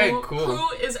 Okay, cool.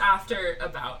 Who is After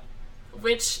about?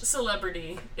 Which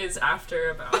celebrity is After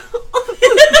about?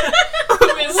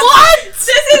 What? This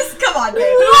is, come on, babe.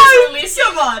 Who is releasing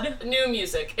Come on. new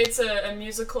music? It's a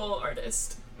musical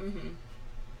artist.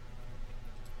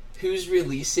 Who's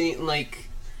releasing, like...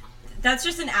 That's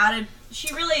just an added,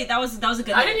 that was a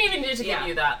good I hint. didn't even need to give Yeah.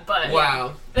 you that, but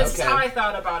Wow. this is Okay. how I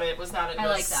thought about it. Was that it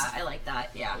was? I like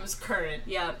that, yeah. It was current.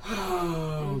 Yeah.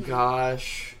 Oh,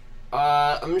 gosh.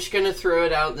 I'm just gonna throw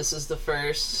it out. This is the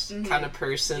first kind of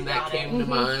person You that got came it. to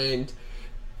mind.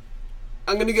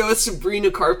 I'm gonna go with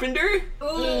Sabrina Carpenter.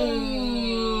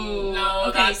 Ooh. No,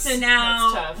 Okay, that's- so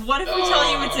now, that's tough. what if we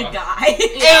tell you it's a guy?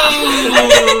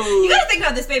 Ew. You gotta think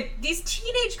about this, babe. These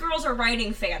teenage girls are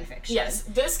writing fan fiction. Yes,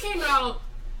 this came out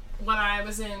when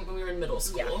we were in middle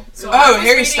school. Yeah. So I Oh, was Harry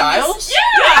reading Styles? this-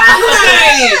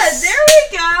 Nice! There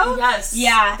we go. Yes.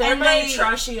 Yeah, They're and my they-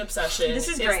 trashy obsession. This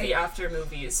is is great. the After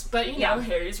movies. But you Yeah. know,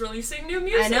 Harry's releasing new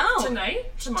music know.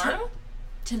 tonight, tomorrow.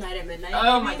 Tonight at midnight.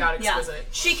 Oh maybe? my god, exquisite. Yeah.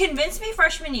 She convinced me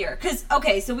freshman year.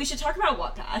 So we should talk about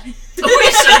Wattpad.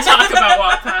 We should talk about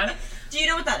Wattpad. Do you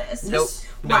know what that is? Nope.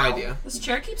 No Wow. idea. This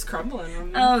chair keeps crumbling on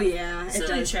me. Oh yeah, it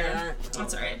Silly does chair. that.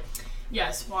 That's alright.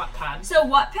 Yes, Wattpad. So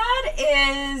Wattpad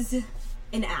is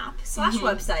an app /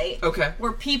 website Okay.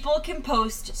 where people can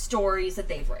post stories that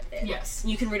they've written. Yes.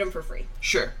 You can read them for free.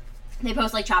 Sure. They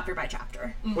post like chapter by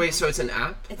chapter. Wait, so it's an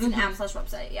app? It's an app /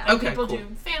 website, yeah. Okay, People cool. do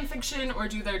fan fiction or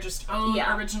do their just own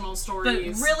Yeah. original But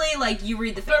stories. really, like, you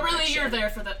read the fan But really, fiction. you're there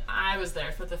for I was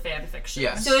there for the fan fiction.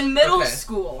 Yes. So in middle Okay.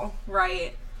 school,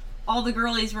 right, all the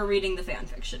girlies were reading the fan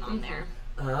fiction on there.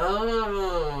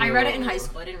 Oh. I read it in high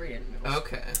school. I didn't read it in middle school.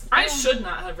 Okay. I should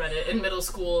not have read it in middle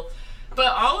school, but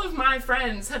all of my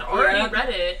friends had already Yeah. read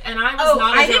it, and I was Oh,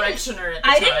 not I a didn't- directioner at the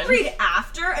I time. didn't read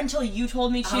after until you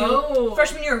told me to Oh.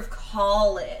 freshman year of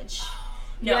college.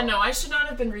 Yeah, no, I should not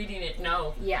have been reading it.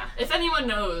 No. Yeah. If anyone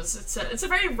knows, it's a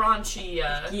very raunchy.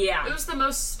 Yeah. It was the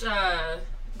most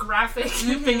graphic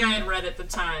thing I had read at the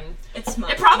time. It's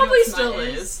smut. It probably Do you know what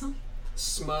still smut is.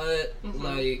 Smut,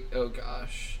 like, oh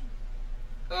gosh.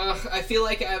 Ugh, I feel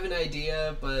like I have an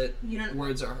idea, but You don't-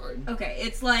 words are hard. Okay,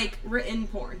 it's like written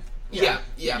porn. Yeah.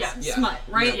 Yeah. Smut,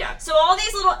 right? Yeah. So all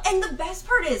these little, and the best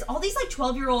part is, all these like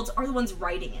 12-year-olds are the ones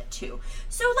writing it too.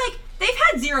 So like, they've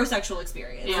had zero sexual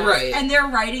experience. Yeah. Right. And they're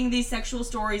writing these sexual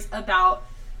stories about,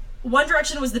 One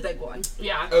Direction was the big one.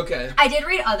 Yeah. Okay. I did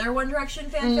read other One Direction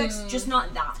fanfics, just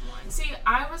not that one. See,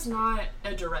 I was not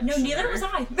a directioner. No, neither was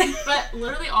I. But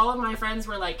literally all of my friends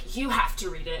were like, you have to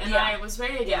read it. And Yeah. I was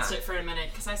very against Yeah. it for a minute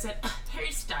because I said,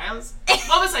 Harry Styles?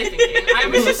 What was I thinking? I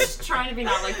was just trying to be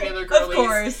not like the other girlies. Of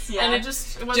course, yeah. And it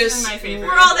wasn't in my favor.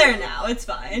 We're all there now, it's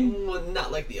fine. Well,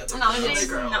 not like the other. Not like the girls. other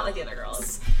girls. Not like the other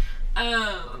girls.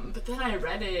 But then I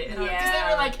read it, and because they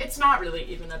Yeah. were like, it's not really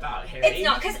even about Harry. It's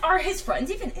not, because are his friends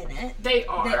even in it? They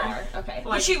are. They are, okay. But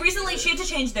Like- she had to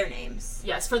change their names.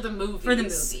 Yes, for the movies. For the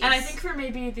movies. And I think for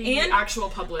maybe the And actual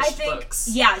published I think, books.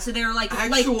 yeah, so they were like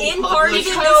Actual in published- Barnes and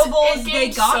Because Nobles, it they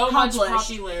gained got so much published.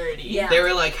 popularity. Yeah. They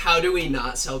were like, how do we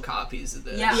not sell copies of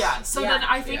this? Yeah. Yeah, so Yeah. then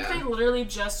I think Yeah. they literally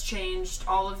just changed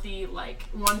all of the, like,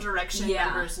 One Direction Yeah.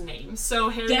 members' names. So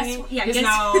Harry Guess is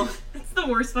now that's the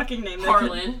worst fucking name.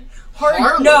 Harlan.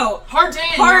 Harlan. No. Hardin!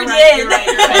 Hardin. You're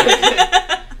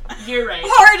right. You're right.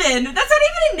 Hardin. That's not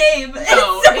even a name.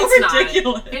 No, it's so it's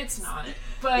ridiculous. not. It's not.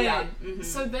 But, Yeah.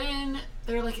 so then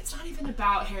they're like, it's not even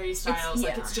about Harry Styles.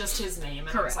 Like, yeah. it's just his name. And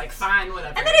I Correct. was like, fine,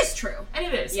 whatever. And that is true. And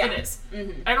it is. Yeah. It is.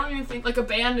 Mhm. I don't even think, like, a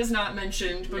band is not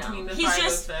mentioned between the He's five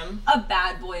just of them. a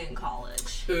bad boy in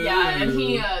college. Ooh. Yeah, and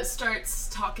he starts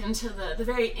talking to the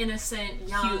very innocent,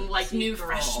 young, Cute, like, cute new girl.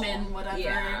 freshman, whatever.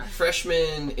 Yeah.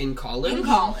 Freshman in college? In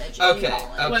college. Okay. In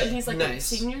college. Okay. What, he's like a Nice.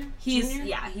 senior? He's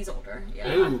Junior? he's older.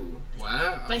 Yeah. Ooh.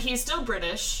 Wow. But he's still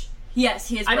British. Yes,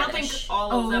 he is I British. don't think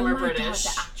all of them are Oh my British.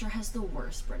 God, the actor has the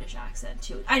worst British accent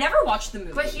too. I never watched the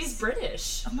movie. But he's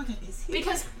British. Oh my God, is he?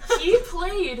 Because he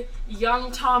played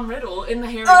young Tom Riddle in the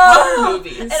Harry Potter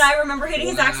movies. And I remember hating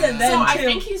his Wow. accent then so too. I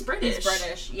think he's British. He's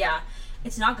British, yeah.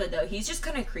 It's not good though. He's just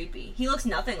kind of creepy. He looks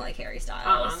nothing like Harry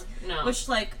Styles, No. which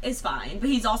like is fine. But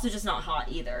he's also just not hot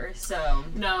either. So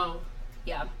No.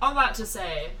 yeah, All that to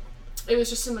say, it was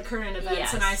just in the current events,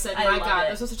 Yes, and I said, I my love God,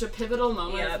 it. this was such a pivotal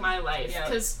moment Yep. of my life. Yep.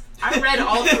 Because I read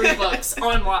all 3 books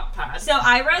on Wattpad. so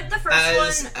I read the first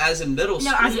one. As a middle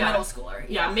school. No, as a Yeah. middle schooler.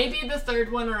 Yeah, maybe the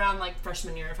 3rd one around, like,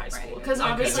 freshman year of high school. Because Okay.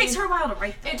 It obviously... takes her a while to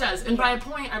write. It does, and by a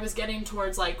point, I was getting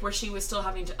towards, like, where she was still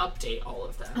having to update all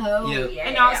of them. Oh Yeah. yeah.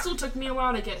 And now it still took me a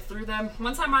while to get through them.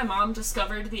 One time my mom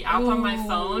discovered the app on my Ooh,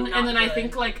 phone, not and then I good.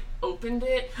 think, like, opened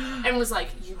it and was like,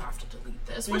 you have to delete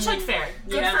this. Which, like, fair.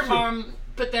 Good Yeah. for mom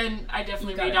But then I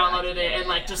definitely got it re-downloaded back. it and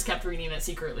like just kept reading it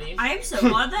secretly. I am so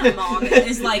glad that mom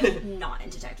is like not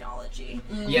into technology.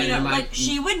 Yeah, You know, no, like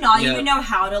she would not Yeah. even know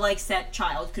how to like set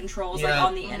child controls like Yeah.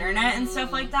 on the internet and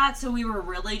stuff like that. So we were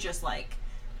really just like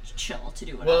chill to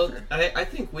do Well, whatever. I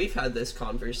think we've had this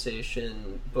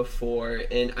conversation before,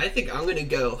 and I think I'm gonna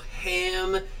go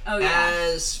ham Oh, yeah.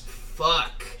 as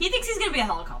fuck. He thinks he's gonna be a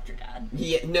helicopter dad.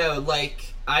 Yeah, no,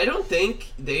 like, I don't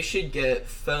think they should get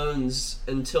phones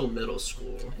until middle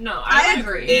school. No, I I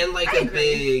agree. And, like, I a agree.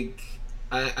 big,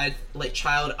 I like,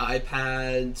 child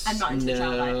iPads. I'm not into the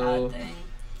child iPad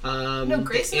thing. No,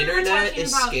 Grace the and I were internet talking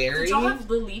is about, scary. Did y'all have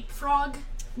the leapfrog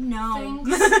No.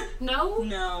 things? No?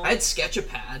 No. I had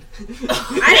Sketch-A-Pad.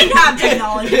 I didn't have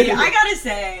technology. I gotta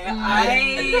say,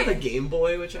 I did have a I Game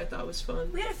Boy, which I thought was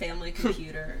fun. we had a family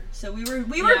computer, so we were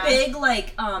Yeah. big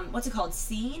like what's it called?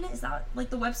 Scene? Is that like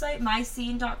the website?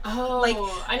 MyScene.com. Oh, like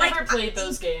I never played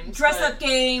those games. dress but- up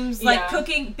games, like Yeah.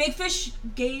 cooking, Big Fish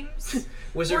games.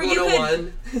 Wizard Or you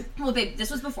 101. Well, babe,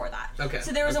 this was before that. Okay,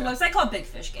 So there was okay. a website called Big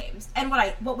Fish Games, and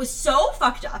what was so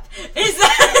fucked up is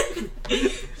that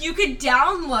you could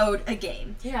download a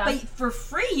game, Yeah. but for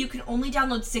free you can only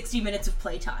download 60 minutes of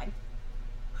playtime.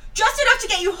 Just enough to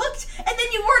get you hooked, and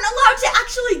then you weren't allowed to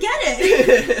actually get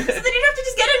it. So then you'd have to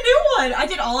just get a new one. I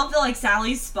did all of the like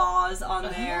Sally's Spas on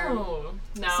there, Oh,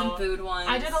 no. some food ones.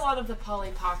 I did a lot of the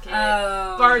Polly Pocket,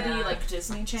 Oh, Barbie, yeah. like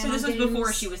Disney Channel So this was games.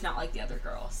 before she was not like the other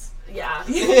girls. Yeah.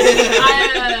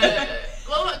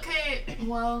 Well, okay.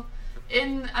 Well,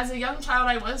 as a young child,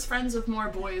 I was friends with more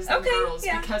boys than Okay, girls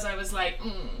yeah. because I was like,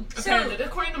 So- apparently,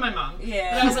 according to my mom.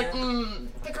 Yeah. But I was like,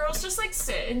 the girls just like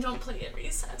sit and don't play at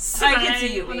recess. I can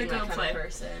see you wanna being go that kind play. of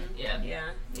person. Yeah. Yeah.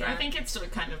 I think it still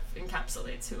kind of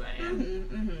encapsulates who I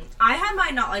am. I had my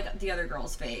not like the other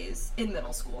girls phase in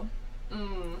middle school.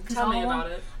 Tell me all-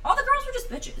 about it. All the girls were just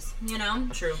bitches, you know?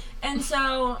 True. And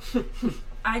so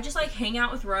I just like hang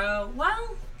out with Ro.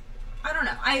 Well, I don't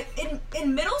know.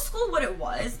 In middle school what it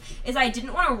was is I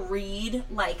didn't want to read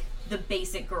like the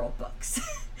basic girl books.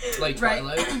 Like Right.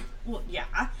 Twilight? Well, yeah.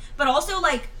 But also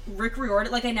like Rick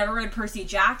Riordan, like I never read Percy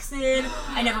Jackson.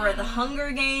 I never read The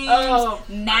Hunger Games. Oh,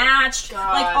 Matched.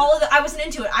 God. Like all of I wasn't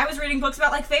into it. I was reading books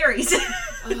about like fairies.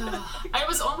 I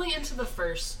was only into the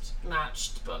first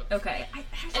Matched book. Okay. I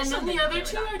And just then don't the think other they were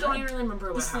two, that I don't good. even remember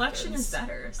what The selection happens. is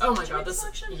better. Oh my Did you read god, The this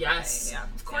Selection? yes. Okay,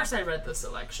 yeah. Of course I read the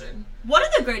selection. What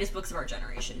are the greatest books of our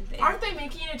generation, babe? Aren't they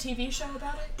making a TV show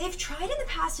about it? They've tried in the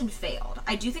past and failed.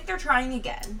 I do think they're trying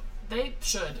again. They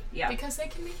should. Yeah. Because they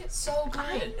can make it so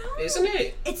good. Isn't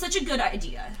it? It's such a good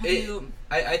idea. Have It- you...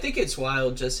 I think it's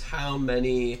wild just how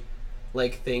many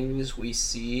like things we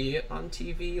see on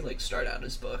TV like start out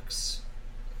as books.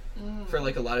 For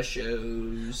like a lot of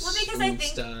shows. Well, because and I think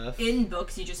stuff. in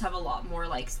books you just have a lot more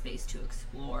like space to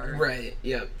explore. Right,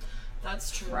 yep.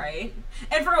 That's true. Right?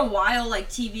 And for a while, like,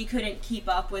 TV couldn't keep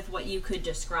up with what you could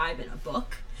describe in a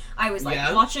book. I was, like,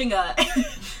 Yeah. watching an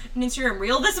Instagram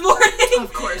reel this morning.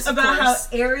 Of course, of about course.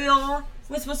 how Ariel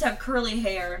was supposed to have curly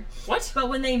hair. What? But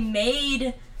when they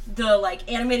made the,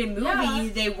 like, animated movie, Yeah.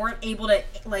 they weren't able to,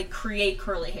 like, create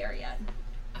curly hair yet.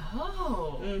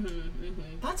 Oh.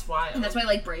 That's wild. And that's why,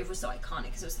 like, Brave was so iconic,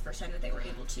 because it was the first time that they were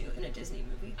able to in a Disney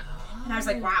movie. Oh. And I was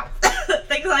like, wow.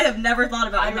 Things I have never thought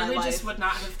about I in my really life. just would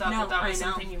not have thought No, that that I was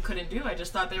know. something you couldn't do. I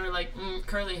just thought they were like,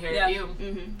 curly hair, Yeah. you.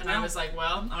 Mhm. And Yeah. I was like,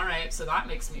 well, alright, so that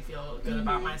makes me feel good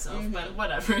about myself, but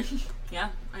whatever. Yeah,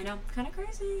 I know. Kind of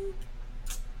crazy.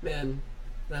 Man,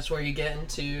 that's where you get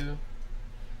into.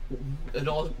 It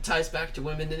all ties back to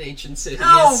women in ancient cities.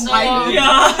 Oh my Oh,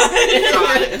 god!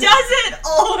 Does it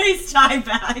always tie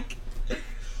back?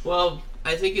 Well,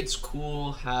 I think it's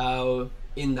cool how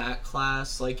in that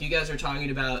class, like, you guys are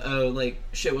talking about, oh, like,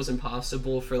 shit was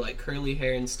impossible for, like, curly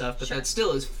hair and stuff, but Sure. that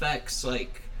still affects,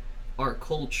 like, our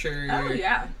culture. Oh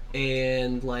yeah.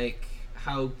 And, like,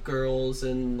 how girls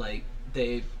and, like,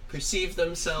 they perceive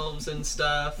themselves and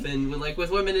stuff, and, like, with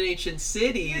women in ancient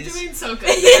cities... You're doing so good.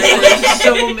 There's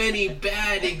so many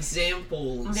bad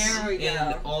examples. There we go.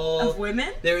 And all Of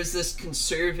women? there was this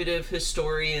conservative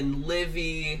historian,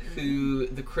 Livy, who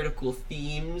the critical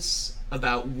themes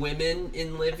about women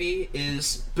in Livy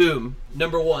is, boom,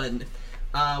 number 1,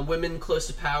 women close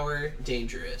to power,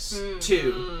 dangerous.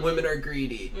 2, women are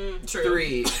greedy. True.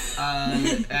 3,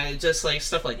 just like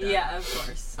stuff like that. Yeah, of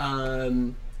course.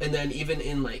 And then even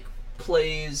in like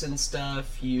plays and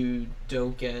stuff, you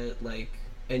don't get like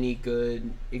any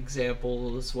good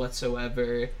examples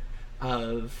whatsoever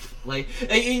of like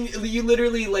you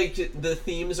literally like the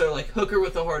themes are like hooker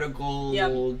with a heart of gold,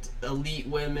 Yep. elite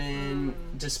women,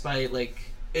 despite like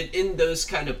in those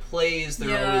kind of plays,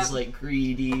 they're always like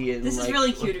greedy and this like, is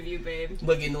really cute of you, babe.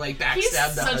 looking to like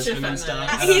backstab the husband and stuff.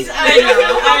 I know.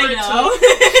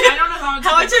 I don't know how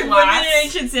much in women in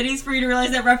ancient cities for you to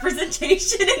realize that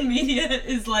representation in media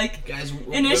is like guys, an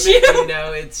women, issue. You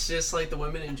know, it's just like the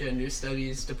Women and Gender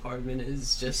Studies department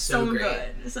is just so great.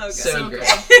 Good. So good. So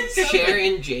great.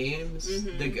 Sharon James,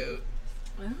 the GOAT.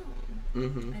 Wow. I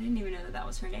didn't even know that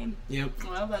was her name. Yep.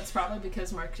 Well, that's probably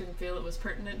because Mark didn't feel it was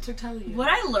pertinent to tell you. What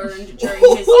I learned during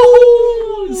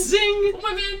his zing,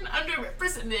 women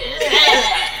underrepresented.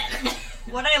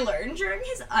 What I learned during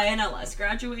his INLS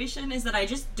graduation is that I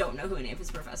just don't know who any of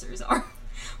his professors are.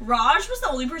 Raj was the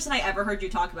only person I ever heard you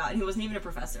talk about, and he wasn't even a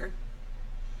professor.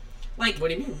 Like, what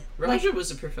do you mean? Raja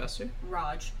was a professor.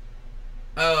 Raj.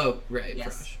 Oh, right.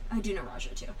 Yes, Raj. I do know Raja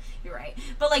too. You're right.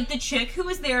 But like the chick who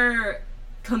was their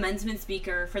commencement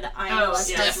speaker for the INLS,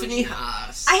 Stephanie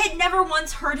Haas. I had never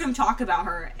once heard him talk about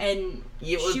her, and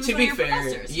yeah, well, she was to one be of your fair,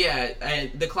 professors. yeah,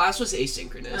 the class was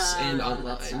asynchronous and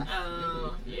online.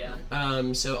 Oh,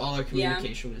 yeah. So all our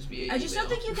communication was via email. I just don't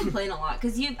think you complain a lot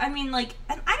because I mean, like,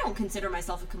 and I don't consider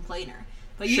myself a complainer,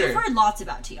 but you've Sure. heard lots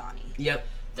about Tiani. Yep.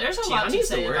 There's a lot to Tiani's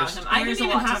say the about worst. him. I There's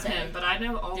didn't a even lot to have say. him, but I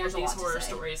know all There's of a these lot to horror say.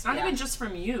 stories. Not Yeah. even just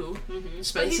from you.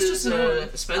 Spence he's just known.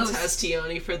 Spence has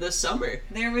Tiani for this summer.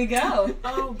 There we go.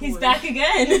 Oh, He's boy. back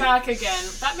again. Back again.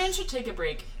 That man should take a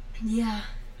break. Yeah.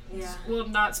 Yeah. Well,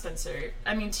 not Spencer.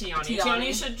 I mean, Tiani.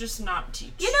 Tiani should just not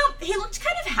teach. You know, he looked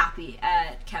kind of happy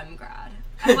at Chem grad.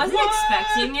 I wasn't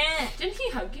expecting it. Didn't he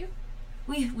hug you?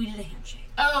 We did a handshake.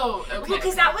 Oh, okay. Well,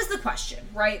 because that was the question,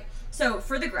 right? So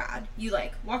for the grad, you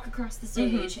like walk across the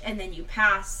stage and then you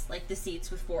pass like the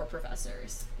seats with 4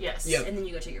 professors. Yes. Yep. And then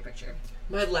you go take your picture.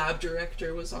 My lab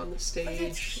director was on the that's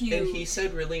stage, cute. and he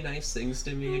said really nice things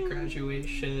to me at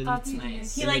graduation. That's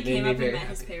nice. He And like it made came me up and very met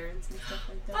his happy. parents and stuff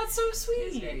like that. That's so It was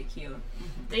sweet. very cute.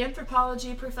 The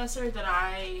anthropology professor that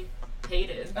I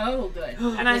hated. Oh, good.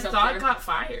 And I Was up thought there. got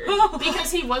fired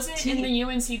because he wasn't in the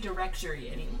UNC directory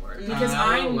anymore. Because Oh,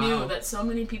 I knew wow. that so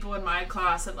many people in my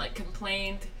class had like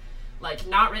complained, like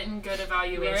not written good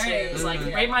evaluations, Right.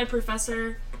 like rate my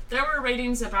professor. There were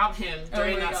ratings about him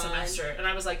during my that God. semester, and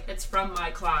I was like, it's from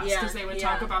my class Yeah, because they would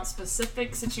talk about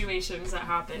specific situations that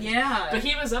happened. Yeah. But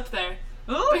he was up there,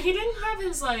 Oh. but he didn't have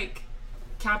his like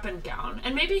cap and gown,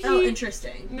 and maybe Oh, he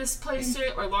interesting. misplaced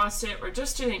it or lost it or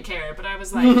just didn't care. But I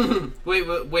was like,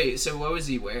 Wait. So what was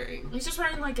he wearing? he's just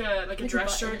wearing like a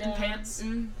dress shirt and pants.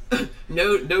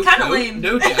 No Kinda coat, lame.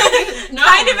 no jacket. No,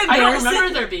 Kind of I don't embarrassing.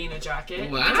 remember there being a jacket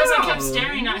Wow. because I kept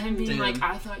staring at him, being Damn. like,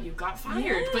 "I thought you got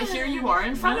fired, but here you are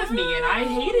in front of me, and I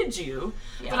hated you,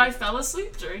 Yeah. but I fell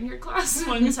asleep during your class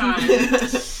one time."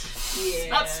 Yeah.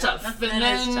 That's tough. That But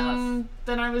is tough.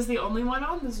 then I was the only one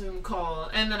on the Zoom call,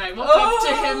 and then I woke up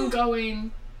to him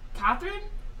going, "Katherine,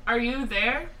 are you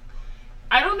there?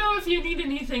 I don't know if you need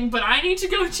anything, but I need to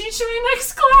go teach my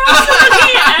next class." And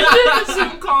he ended the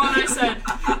Zoom call, and I said,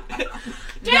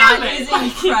 "Damn That it!" is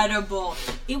incredible.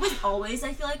 It was always,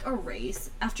 I feel like, a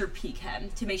race after peak hem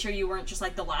to make sure you weren't just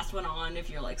like the last one on if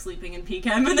you're like sleeping in peak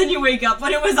hem and then you wake up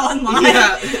when it was online.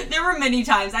 Yeah. There were many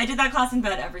times. I did that class in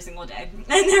bed every single day.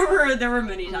 And there were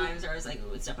many times where I was like,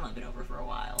 ooh, it's definitely been over for a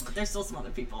while. But there's still some other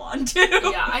people on too.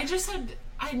 Yeah,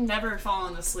 I'd never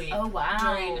fallen asleep. Oh,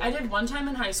 wow. I did one time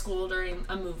in high school during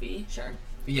a movie, Sure.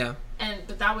 Yeah.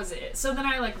 but that was it. So then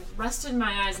I like rested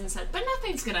my eyes and said, "But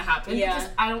nothing's gonna happen Yeah. because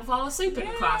I don't fall asleep in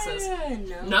classes."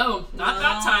 No. No, not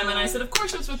that time. And I said, "Of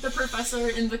course, it's with the professor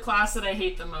in the class that I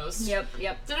hate the most." Yep.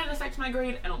 Did it affect my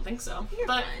grade? I don't think so. You're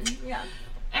but fine. Yeah.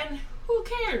 and who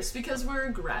cares? Because we're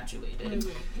graduated,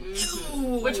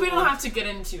 Mm-hmm. which we don't have to get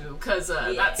into because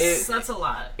that's a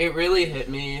lot. It really hit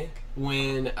me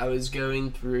when I was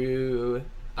going through.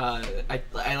 I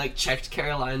like checked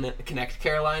Connect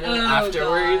Carolina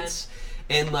afterwards,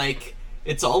 and like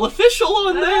it's all official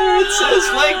on there. It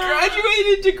says like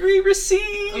graduated degree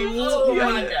received. Oh Yeah.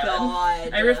 my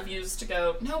God. I refuse to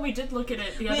go. No, we did look at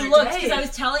it the other We looked day. because I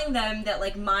was telling them that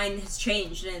like mine has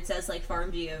changed and it says like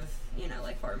PharmD of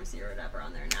like pharmacy or whatever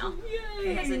on there now.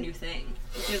 Yay. It has a new thing,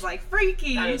 which is like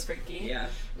freaky. That is freaky. Yeah.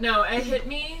 No, it hit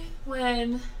me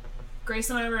when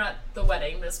Grace and I were at the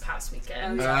wedding this past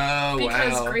weekend. Oh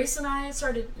Because wow. Grace and I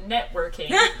started networking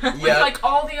with Yeah. like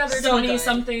all the other So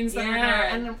 20-somethings that are Yeah. there.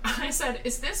 And I said,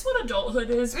 "Is this what adulthood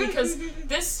is? Because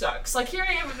this sucks. Like, here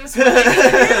I am at this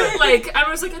wedding." Like, I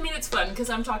was like, I mean, it's fun because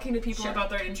I'm talking to people Sure. about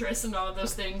their interests and all of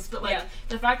those things. But, like, Yeah.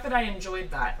 the fact that I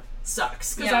enjoyed that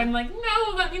sucks. Because Yeah. I'm like,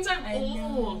 no, that means I'm I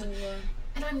old. know.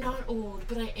 And I'm not old,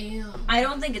 but I am. I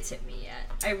don't think it's hit me yet.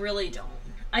 I really don't.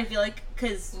 I feel like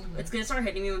because it's gonna start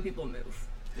hitting me when people move.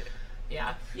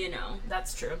 Yeah, You know,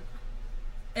 that's true.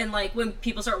 and like when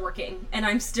people start working, and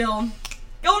I'm still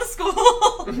Go to school.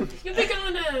 You'll be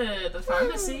going to the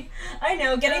pharmacy. I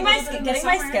know. Getting A my little bit in the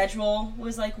my summer. schedule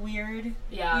was like weird.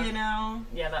 Yeah. You know.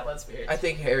 Yeah, that was weird. I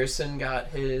think Harrison got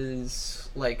his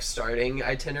like starting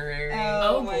itinerary.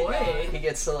 Oh, my boy. God. He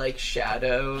gets to like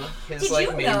shadow his Did like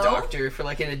you main know? doctor for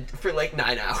like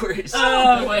 9 hours.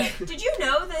 Oh, boy. Did you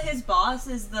know that his boss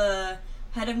is the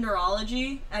head of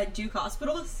neurology at Duke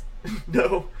Hospitals? No.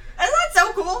 Isn't that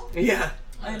so cool? Yeah.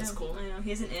 I That's know, cool. I know.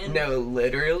 He's an in. No,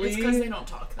 literally. It's because they don't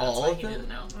talk. That's all why of he them? didn't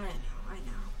know. I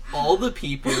know. All the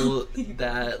people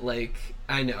that like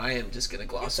I know I am just gonna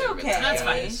gloss It's over okay. that. That's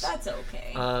fine. guys. That's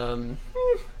okay.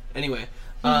 Anyway,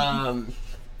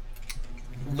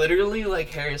 literally like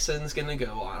Harrison's gonna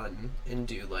go on and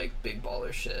do like big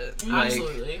baller shit. Like,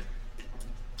 Absolutely.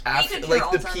 after could like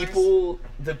cure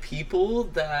the people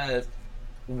that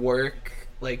work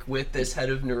like with this head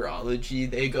of neurology,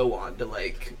 they go on to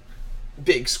like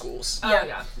big schools. Oh,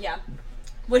 yeah. Yeah.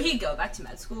 Would he go back to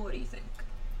med school? What do you think?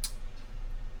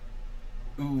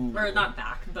 Ooh. Or not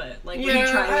back, but like would Yeah,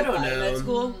 he try to I don't apply to med know.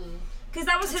 school? Because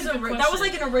that was That's his. a good That was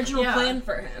like question. an original Yeah. plan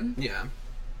for him. Yeah.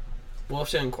 We'll have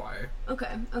to inquire.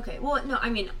 Okay. Well, no, I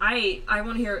mean, I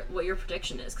want to hear what your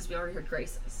prediction is because we already heard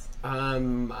Grace's.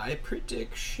 My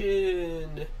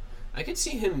prediction, I could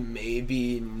see him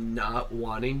maybe not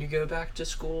wanting to go back to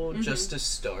school just to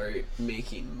start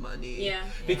making money. Yeah.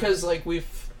 Because like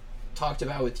we've talked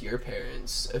about with your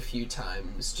parents a few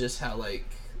times, just how like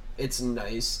it's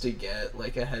nice to get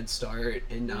like a head start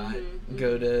and not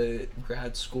go to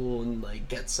grad school and like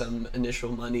get some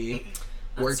initial money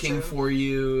working true. for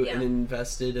you Yeah. and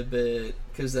invested a bit,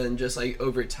 because then just like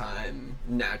over time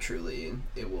naturally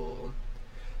it will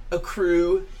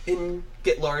accrue and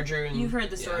get larger. And You've heard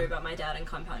the story about my dad and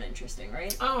compound interesting,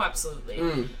 right? Oh, absolutely.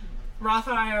 Mm. Roth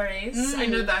IRAs. I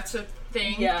know that's a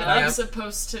thing Yeah. that I'm Yep.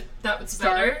 supposed to. That was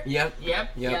Start. better. Yep.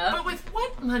 Yep. Yeah. But with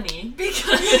what money?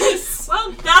 Because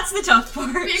Well, that's the tough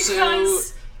part.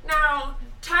 because now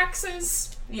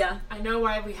taxes. Yeah. I know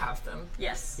why we have them.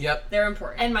 Yes. Yep. They're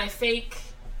important. And my fake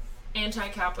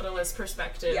anti-capitalist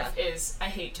perspective Yeah. is I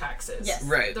hate taxes. Yes.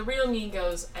 Right. The real me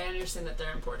goes, I understand that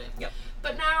they're important. Yep.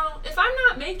 But now, if I'm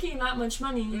not making that much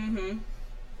money,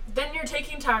 then you're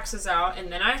taking taxes out,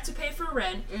 and then I have to pay for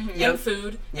rent, Yep. and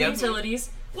food, Yep. and utilities.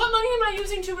 What money am I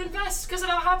using to invest? Because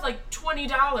I'll have like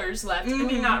 $20 left. I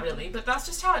mean, not really, but that's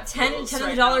just how it feels $10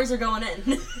 right dollars are going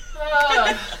in.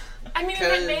 I mean, 'Cause-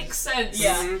 it makes sense.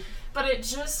 Yeah. But it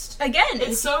just... Again,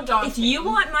 It's so daunting. If you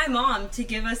want my mom to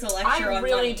give us a lecture I on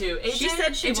really money, do. AJ, she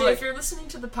said she AJ, would, if you're listening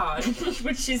to the pod,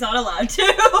 which she's not allowed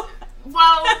to.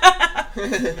 well,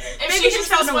 if Maybe she just just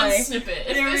found has a one way. snippet,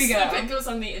 if There this we go. snippet goes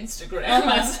on the Instagram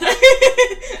As a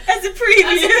as a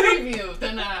preview. preview,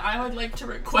 then I would like to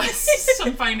request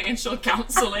some financial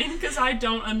counseling because I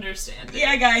don't understand it.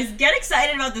 Yeah, guys, get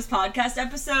excited about this podcast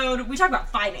episode. We talk about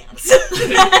finance.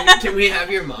 Can we have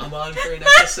your mom on for an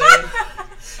episode?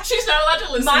 She's not allowed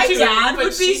to listen My to dad it, but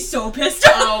would be she... so pissed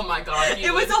off. Oh my god. he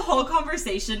It was would. a whole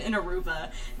conversation in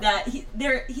Aruba that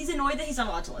he's annoyed that he's not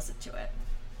allowed to listen to it.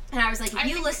 And I was like, if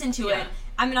you listen to it,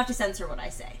 I'm gonna have to censor what I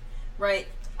say, right?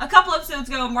 A couple episodes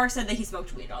ago, Mark said that he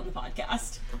smoked weed on the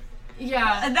podcast.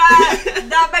 Yeah. And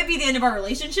that might be the end of our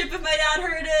relationship if my dad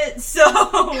heard it. So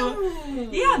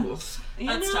yeah, you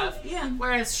That's know, tough. Yeah.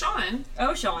 Whereas Sean,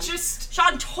 Sean just...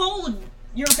 Sean told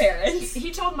your parents. He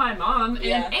told my mom and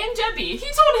Debbie. He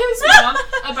told his mom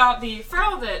about for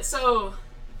all that. So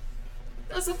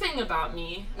that's the thing about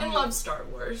me. I love Star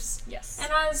Wars. Yes.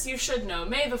 And as you should know,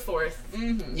 May the 4th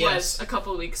Yes. was a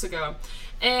couple weeks ago.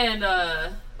 And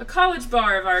a college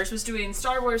bar of ours was doing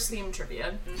Star Wars themed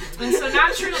trivia. And so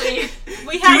naturally, Do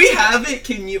we have it?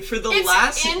 Can you for the it's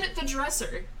last? in the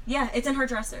dresser. Yeah, it's in her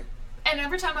dresser. And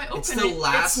every time I It's open the it, it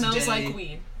last smells day. like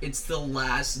weed. It's the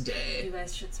last You day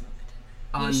guys should smoke it.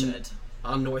 on You should.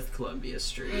 on North Columbia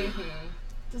Street.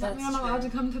 Does that mean I'm That's allowed true.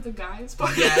 to come to the guys'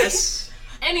 bar? Yes.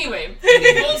 Anyway,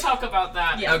 we'll talk about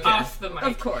that Yeah. Okay. off the mic.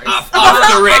 Of course. Off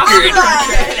the record.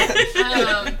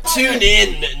 Tune But-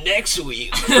 in next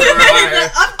week for our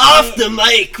off the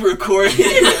mic recording.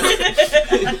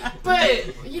 But,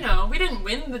 we didn't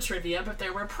win the trivia, but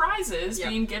there were prizes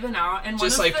being given out. And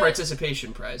Just one like of the,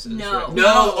 participation prizes. No. Right?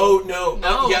 No. Oh no. No.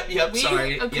 Oh, yep.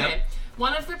 Sorry. Okay. Yep.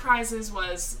 One of the prizes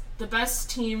was the best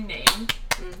team name.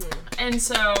 And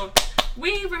so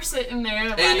we were sitting there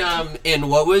like... And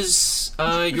what was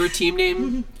your team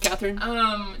name, Catherine?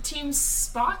 Team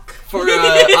Spock. For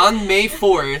on May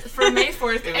 4th. For May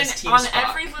 4th. It was And Team on Spock.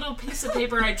 every little piece of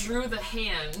paper, I drew the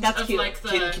hand That's of cute. like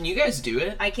the... Can you guys do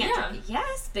it? I can't. Yeah.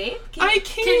 Yes, babe. I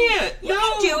can't. You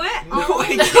can do it. No, Oh, I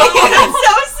can't. that's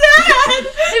so sad.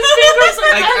 His fingers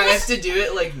are I have to do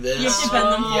it like this. You have to bend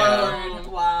them Oh.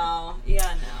 forward. Wow.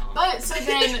 Yeah, no. But so But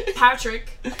then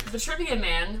Patrick, the trivia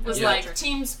man, was like Patrick.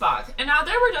 Team Spock. And now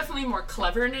there were definitely more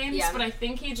clever names, Yeah. but I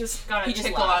think he just got a He just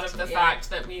tickle out laughed, of the yeah. fact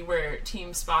that we were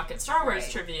Team Spock at Star Wars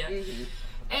Right. trivia. Mhm.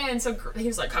 And so he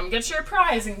was like, come get your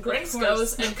prize. And Grace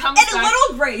goes and comes And back.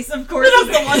 little Grace, of course, is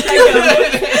the one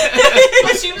that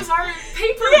Well, she was our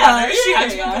paper Yeah, runner. She had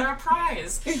to go yeah. get our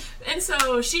prize. And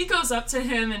so she goes up to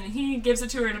him and he gives it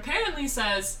to her and apparently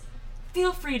says,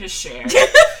 feel free to share. And so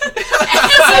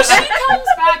she comes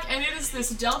back and it is this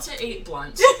Delta 8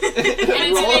 blunt.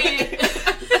 And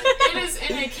it is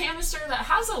in a canister that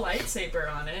has a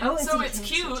lightsaber on it. Oh, so in it's a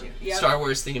cute. canister, too. Yep. Star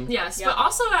Wars theme. Yes, Yep. but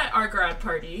also at our grad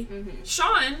party,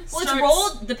 Sean Well, it's starts...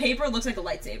 rolled. The paper looks like a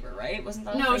lightsaber, right? Wasn't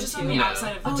that? No, a just thing on too? the No.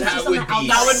 outside of the Oh, That just on would the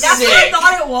be outside. sick. That's what I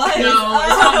thought it was. No, it's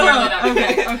not nearly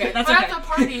that big. Okay, that's But okay. at the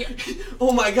party,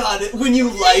 Oh my god, when you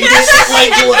light it, it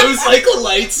like glows like a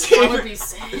that would lightsaber. be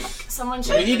sick. Someone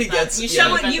should We need to invent get that. some- We yeah. should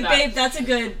Someone, invent you that. babe, that's a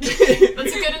good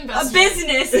That's a good a investment.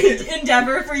 business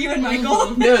endeavor for you and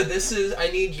Michael. No, this is, I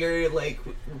need your, like,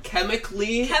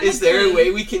 chemically, is there a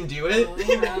way we can do it?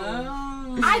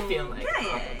 I feel like Yeah,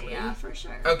 probably. for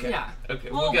sure. Okay. Yeah. Okay,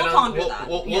 We'll get on, ponder we'll, that.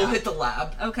 we'll Yeah. hit the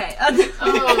lab. Okay.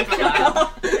 Oh,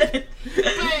 God.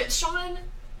 But Sean,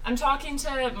 I'm talking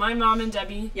to my mom and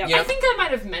Debbie. Yep. I think I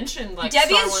might have mentioned like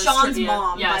Debbie Star is Wars Sean's trivia.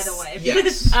 mom, Yes. by the way.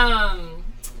 Yes.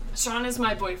 Sean is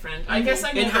my boyfriend. I guess I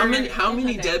And never... how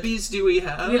many Okay. Debbies do we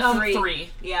have? We have Three.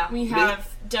 Yeah. We have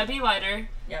Debbie Leiter,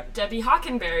 Yep. Debbie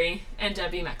Hockenberry, and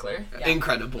Debbie Meckler. Yeah.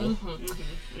 Incredible.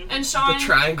 And Sean, The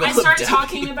triangle I of start Debbie.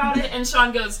 talking about it, and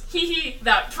Sean goes, hee,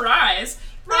 that prize.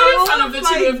 Right in front of the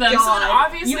Oh two of them. my So God.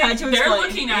 obviously You had to they're explain.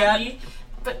 looking at Yeah. me.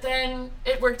 But then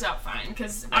it worked out fine,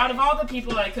 because out of all the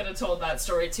people I could have told that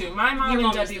story to, my mom Your and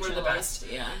mom was Debbie the were the chillest,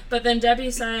 best. Yeah. But then Debbie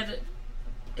said,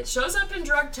 it shows up in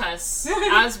drug tests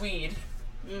as weed.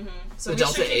 So The we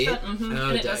Delta should keep 8? that, Oh, and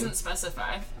it dang. doesn't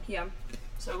specify. Yeah.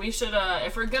 So we should,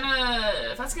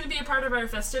 if that's gonna be a part of our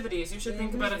festivities, you should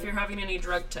think about if you're having any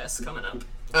drug tests coming up.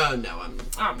 Oh, no, I'm...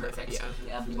 Oh, perfect. Yeah.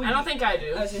 Yeah. I don't think I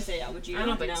do. I was gonna say, yeah. Would you? I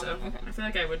don't think No? so. Okay. I feel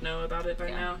like I would know about it by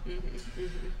Yeah. now. Mm-hmm.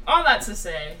 All that to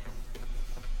say,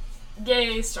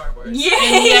 yay Star Wars. Yay!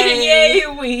 And Yay,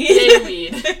 weed! Yay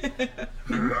weed.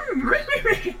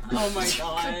 Oh my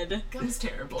god. That was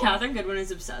terrible. Katherine Goodwin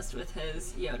is obsessed with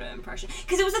his Yoda impression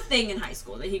because it was a thing in high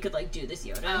school that he could like do this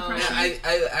Yoda Oh. impression.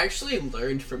 I actually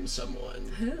learned from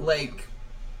someone. Who? Like,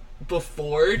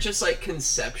 before, just like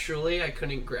conceptually, I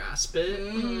couldn't grasp it.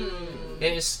 And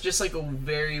it's just like a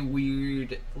very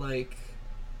weird, like,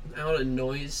 I don't know,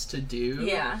 noise to do.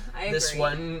 Yeah, I agree. This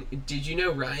one, did you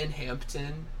know Ryan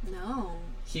Hampton? No.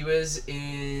 He was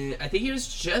in, I think he was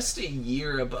just a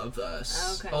year above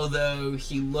us. Okay. Although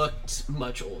he looked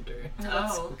much older.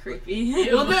 That's Oh. creepy.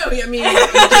 Well, no, I mean, he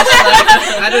just,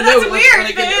 like, I don't know, That's looked weird,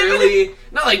 like babe. an early,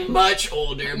 not like much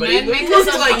older, but Men he make looked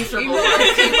us like uncomfortable.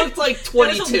 he looked like There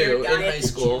was a 22 weird in guy at high the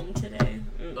school. gym today.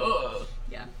 Ugh.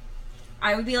 Yeah.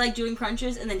 I would be like doing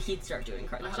crunches and then he'd start doing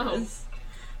crunches. Oh.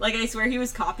 Like I swear he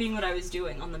was copying what I was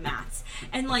doing on the mats.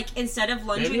 And like instead of Maybe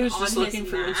lunging he was on just looking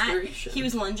his for mat, inspiration. he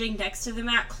was lunging next to the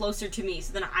mat closer to me,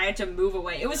 so then I had to move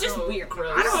away. It was just Oh, weird.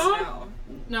 gross. I don't know.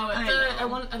 No, I at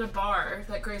know. at a bar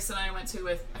that Grace and I went to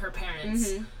with her parents,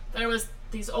 Mhm. there was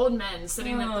these old men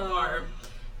sitting at the Oh. bar.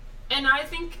 And I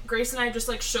think Grace and I just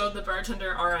like showed the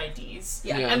bartender our IDs.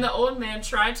 Yeah. Yeah. And the old man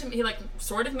tried to, he like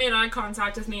sort of made eye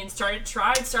contact with me and starting Oh,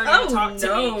 to talk to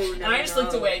no, me. no, And I just no.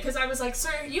 looked away because I was like,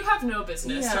 sir, you have no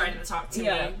business Yeah. trying to talk to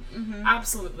Yeah. me. Mhm.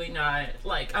 Absolutely not.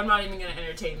 Like, I'm not even going to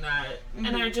entertain that. And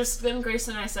Mm-hmm. I just, then Grace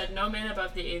and I said, no man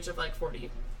above the age of like 40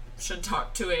 should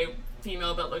talk to a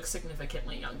female that looks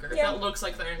significantly younger, Yeah. that looks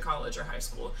like they're in college or high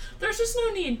school. There's just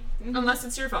no need, Mm-hmm. unless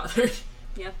it's your father.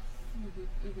 Yeah.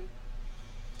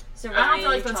 So I don't Ryan feel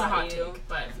like that's a taught hot you- take,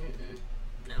 but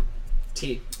No.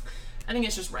 T. I think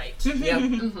it's just right.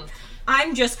 Yep.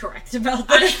 I'm just correct about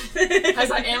this.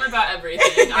 As I am about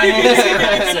everything.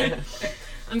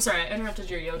 I'm sorry, I interrupted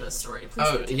your Yoda story. Please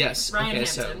Oh continue. yes. Ryan Okay,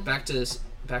 Hampton. so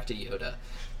back to Yoda.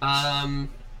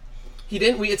 He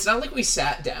didn't. It's not like we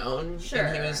sat down Sure.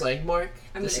 and he was like, "Mark,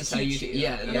 I'm this gonna is how you teach do." you.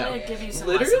 Yeah, I'm no. gonna give you some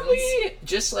Literally, lessons.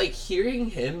 just like hearing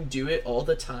him do it all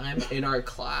the time in our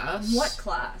class. What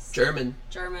class? German.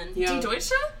 German. Yeah. Die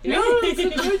Deutsche? Ja,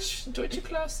 Deutsche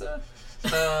Klasse.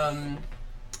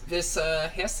 This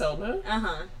Herr Sellner.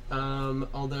 Uh-huh.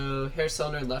 Although Herr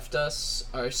Sellner left us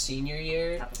our senior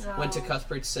year, That was went to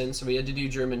Cuthbertson, so we had to do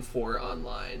German 4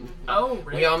 online. Oh,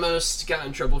 really? We almost got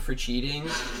in trouble for cheating.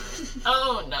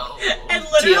 Oh, no. And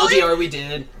literally, TLDR, we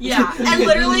did. yeah, and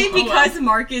literally Oh, wow. because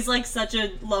Mark is like such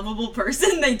a lovable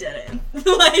person, they did it.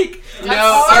 Like,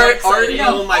 No, our exciting.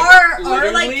 oh my our, god,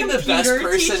 literally like the best computer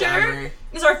person teacher ever.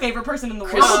 is our favorite person in the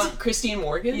world. Christine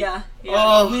Morgan? Yeah.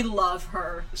 Oh. We love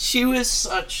her. She was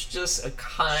such just a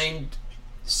kind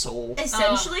soul.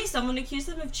 Essentially, someone accused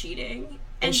them of cheating.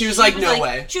 And she was like, no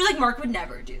way. She was like, Mark would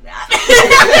never do that.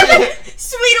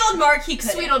 Sweet old Mark, he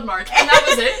couldn't. Sweet old Mark. And that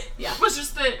was it? Yeah. Was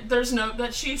just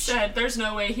that she said there's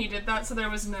no way he did that, so there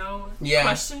was no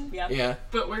question? Yeah.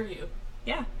 But were you?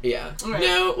 Yeah. Yeah. Right.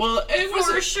 No, well, it was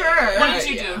for sure. What did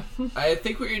you do? I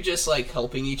think we were just, like,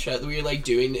 helping each other. We were, like,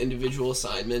 doing individual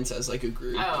assignments as, like, a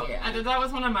group. Oh, yeah. I did that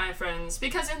with one of my friends.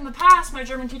 Because in the past, my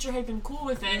German teacher had been cool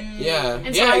with it. Yeah.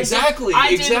 And so Exactly.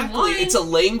 I did one. It's a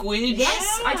language.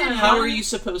 Yes, I did How one. are you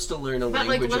supposed to learn a But,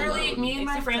 language like, literally, alone? me and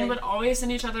my Exactly. friend would always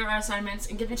send each other our assignments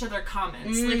and give each other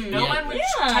comments. Like, no Yeah. one would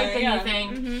Yeah, type yeah. anything.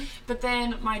 Mm-hmm. But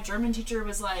then my German teacher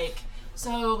was like,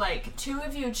 so, like, 2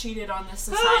 of you cheated on this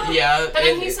assignment. Yeah. But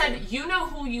then he said, you know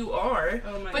who you are.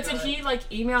 Oh my But God. did he,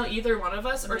 like, email either one of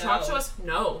us or talk to No. us?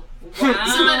 No. Wow. So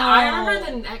then I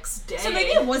remember the next day. So maybe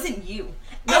it wasn't you.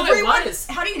 No, it was.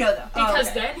 How do you know, though? Because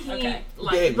okay. then he, Okay.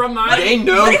 like, reminded... They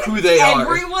know What if who they are.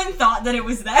 Everyone thought that it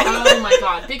was them. Oh my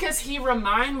god, because he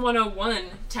Remind 101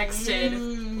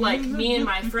 texted, like, me and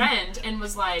my friend and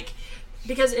was like,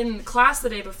 because in class the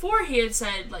day before he had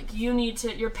said, like,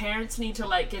 your parents need to,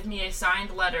 like, give me a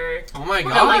signed letter. Oh my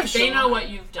That, like, gosh. they know what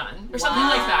you've done. Or something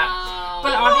like that.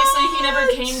 But obviously he never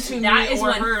came to That me is or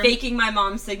when her. faking my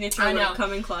mom's signature I would know. have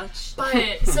come in clutch.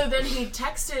 But, so then he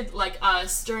texted, like,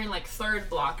 us during, like, third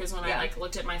block is when I, Yeah. like,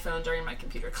 looked at my phone during my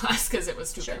computer class because it was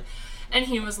stupid. Sure. And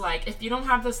he was like, if you don't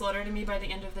have this letter to me by the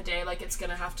end of the day, like, it's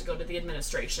gonna have to go to the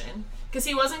administration. Because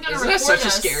he wasn't gonna Isn't report that such a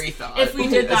us scary thought? if we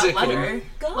did As that a letter. kid?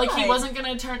 God. Like, he wasn't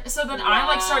gonna turn... So then I,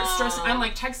 like, start stressing. I'm,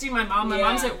 like, texting my mom. My Yeah.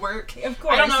 mom's at work. Of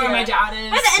course, I don't know where yeah. my dad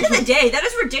is. By the end of the day, that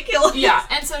is ridiculous. Yeah,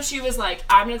 and so she was like,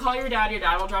 I'm gonna call your dad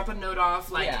will drop a note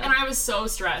off, like, Yeah. and I was so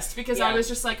stressed because I Yeah. was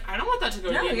just like, I don't want that to go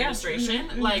to No, the yeah. administration.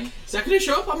 Mhm, mhm. Like, Is that going to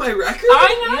show up on my record?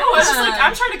 I know, I was just Yeah. like,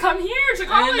 I'm trying to come here to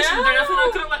college, and they're definitely know.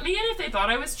 not gonna let me in if they thought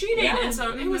I was cheating, Yeah. and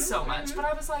so it was so Mhm, much, mhm. but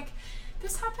I was like,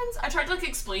 this happens? I tried to, like,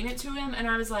 explain it to him, and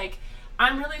I was like,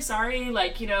 I'm really sorry,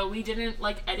 like, you know, we didn't,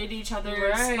 like, edit each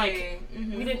other's, Right. like,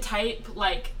 Mhm. we didn't type,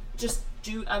 like, just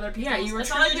do other people's. Yeah, you were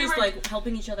it's not truly like we just were- like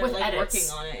helping each other, with like edits. working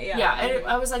on it. Yeah. Yeah, and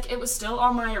I was like, it was still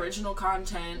on my original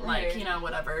content, like, Right. you know,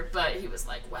 whatever. But he was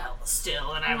like, well,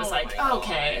 still, and I was Oh like, my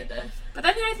okay. God. But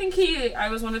then I think I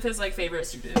was one of his, like, favorite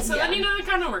students. So then, Yeah. you know, it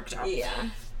kind of worked out. Yeah.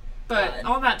 But God.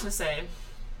 all that to say,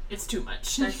 it's too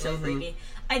much. That's so freaky.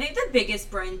 I think the biggest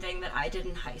brain thing that I did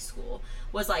in high school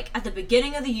was like at the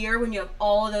beginning of the year when you have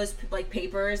all of those like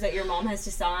papers that your mom has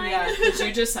to sign. Yeah, did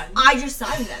you just sign? I just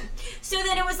signed them. So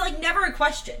then it was like never a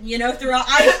question, you know, throughout.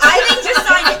 I think just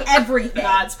signed everything.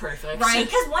 That's perfect. Right?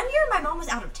 Because one year my mom was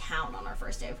out of town on our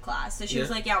first day of class. So she was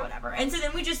Yeah. like, yeah, whatever. And so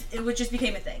then it just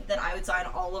became a thing that I would sign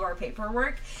all of our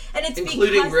paperwork. And it's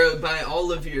Including because by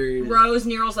all of your... Rose,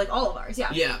 Nero's, like all of ours,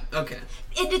 yeah. Yeah, okay.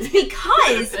 And it's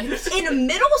because Perfect. in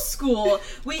middle school,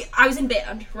 I was in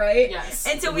band, right? Yes.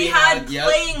 And so we We had had-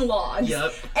 playing logs.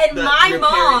 Yep. And That my your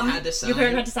mom, parent had to sign. your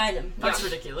parent had to sign them. That's Yeah.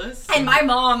 ridiculous. And my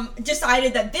mom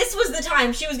decided that this was the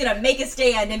time she was going to make a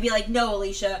stand and be like, no,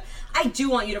 Alicia, I do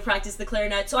want you to practice the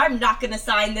clarinet, so I'm not going to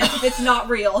sign this if it's not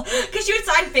real. Because she would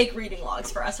sign fake reading logs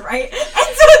for us, right? And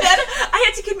so then I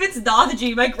had to convince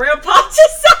Dodgy, my grandpa, to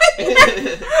sign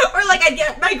them. Or like I'd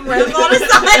get my grandma to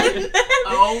sign them.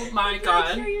 Oh my Like,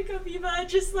 god. here you go, Viva.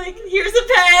 Just like, here's a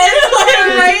pen. Like,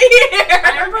 right here.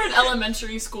 I remember in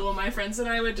elementary school, my friends and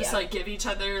I would just, Yeah. like, give each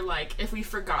other, like, if we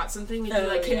forgot something, we'd be Oh,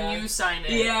 like, can yeah. you sign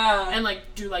it? Yeah. And,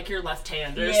 like, do, like, your left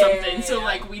hand or Yeah, something. yeah, So, yeah.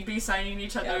 like, we'd be signing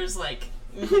each other's, like...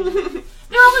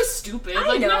 They're always stupid. I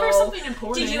Like, know. never something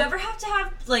important. Did you ever have to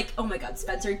have, like, oh my god,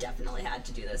 Spencer definitely had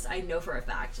to do this. I know for a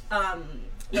fact.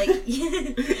 Like,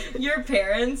 your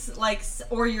parents, like,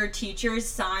 or your teachers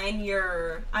sign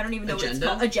your, I don't even know what Agenda? it's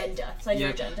called. Agenda. Sign your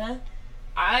Yep. agenda.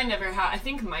 I never had... I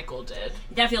think Michael did.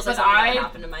 That feels like But something that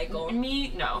happened to Michael.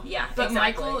 Me, no. Yeah, But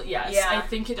exactly. Michael, yes. Yeah. I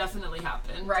think it definitely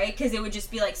happened. Right? Because it would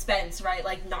just be like Spence, right?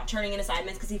 Like not turning in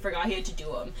assignments because he forgot he had to do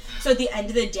them. So at the end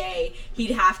of the day,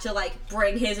 he'd have to like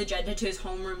bring his agenda to his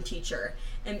homeroom teacher,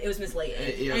 and it was Miss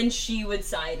Layton, Yeah. and she would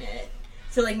sign it.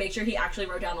 So like make sure he actually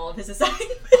wrote down all of his assignments.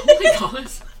 Oh my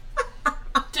god.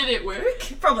 Did it work?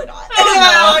 Probably not.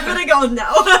 Oh, I'm gonna go no.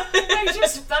 I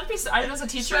just... That'd be... I, as a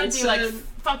teacher, I'd be like, Spencer.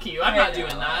 fuck you. I'm not doing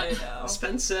that. I know.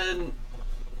 Spence said,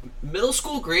 middle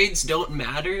school grades don't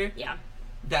matter. Yeah.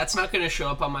 That's not going to show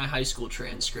up on my high school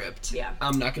transcript. Yeah.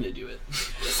 I'm not going to do it.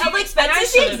 So like Spence I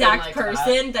is should the have been exact like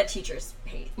person that teachers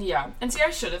hate. Yeah. And see, I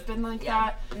should have been like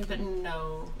Yeah. that, but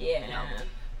no. Yeah. No.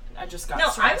 I just got No,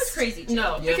 I stressed. was crazy too.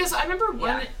 No, Yeah. because I remember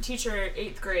one Yeah. teacher,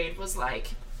 8th grade, was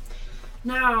like,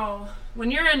 Now,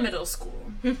 when you're in middle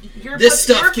school,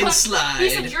 slide. He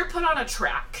said you're put on a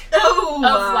track Oh,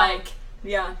 of like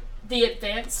yeah. the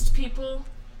advanced people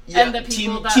Yeah, and the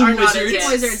people that team are not wizards. advanced.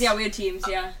 Team Wizards, yeah, we had teams,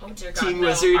 yeah. Oh dear God, Team no.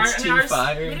 Wizards, Team ours,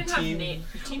 Fire, We didn't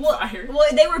have Team Well, Fire. well,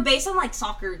 they were based on like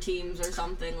soccer teams or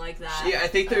something like that. Yeah, I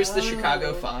think there's the Oh.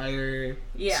 Chicago Fire.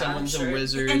 Yeah, someone's sure. a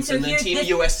Wizards, And so and then here's Team the-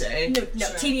 USA. No,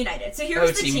 Sure. Team United. So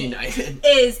here's the Team team. United.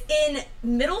 Is in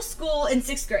middle school in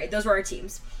 6th grade. Those were our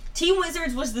teams. Team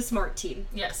Wizards was the smart team.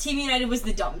 Yes. Team United was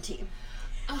the dumb team.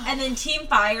 And then Team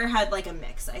Fire had like a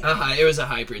mix, I think. It was a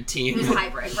hybrid team. It was a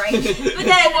hybrid, right? But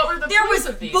then What were the there pros was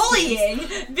of these bullying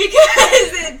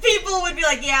because people would be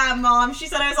like, yeah, Mom, she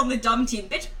said I was on the dumb team.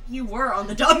 Bitch, you were on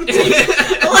the dumb team.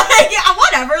 Like, yeah,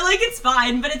 whatever, like, it's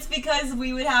fine. But it's because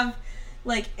we would have,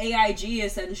 like, AIG,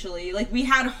 essentially. Like, we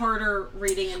had harder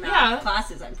reading and math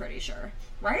classes, I'm pretty sure.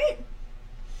 Right?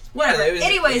 Whatever. Yeah,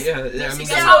 Anyways, I mean, That's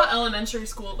so- how elementary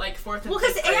school, like 4th and well,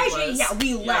 because 5th grade AIG, was. yeah,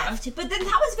 we left. But then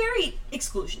that was very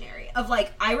exclusionary. Of,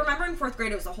 like, I remember in 4th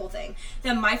grade, it was the whole thing.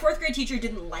 Then my 4th grade teacher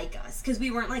didn't like us, because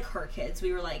we weren't, like, her kids.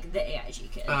 We were, like, the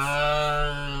AIG kids.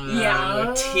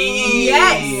 Yeah. Team.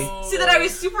 Yes! So that I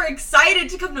was super excited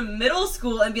to come to middle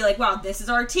school and be like, wow, this is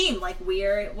our team. Like,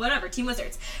 we're, whatever, Team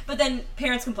Wizards. But then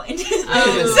parents complained. So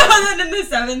then in the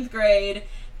 7th grade,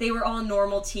 they were all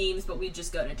normal teams, but we'd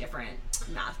just go to different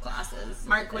math classes.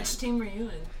 Mark, which team were you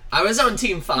in? I was on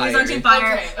Team Fire. He was on Team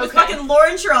Fire Okay, with okay. fucking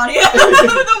Lauren Shiradia,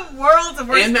 the world's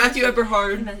worst. And Matthew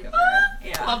Eberhard.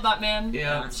 Yeah. Love that man.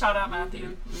 Yeah. Shout out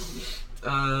Matthew.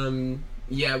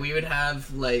 Yeah, we would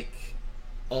have, like,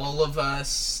 all of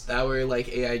us that were, like,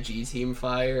 AIG Team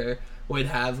Fire would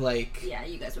have, like... Yeah,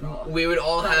 you guys would all. We would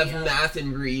all have yeah. math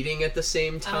and reading at the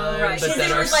same time, Right, but because then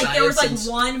there our was like there was like science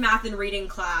and one math and reading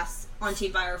class on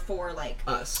Team Fire for like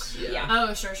us, Yeah.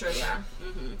 Oh, sure.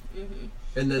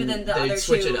 and then, But then the they'd other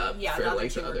switch two- it up yeah, for the other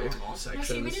like two the were other normal. sections.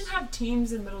 Yeah, see, we didn't have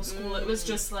teams in middle school. It was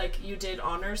just like you did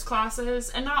honors classes,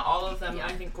 and not all of them Yeah.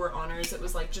 I think were honors. It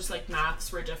was like just like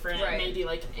maths were different, Right. maybe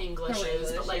like English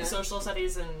is, but like yeah. social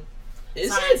studies and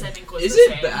Is science it, I think was is the it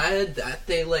same. bad that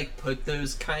they like put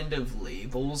those kind of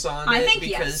labels on I it? think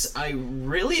because yes. I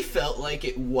really felt like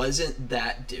it wasn't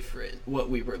that different what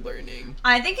we were learning.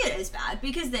 I think it is bad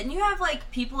because then you have like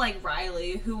people like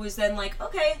Riley who was then like,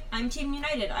 okay, I'm Team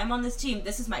United, I'm on this team,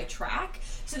 this is my track.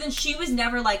 So then she was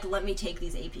never like, let me take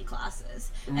these AP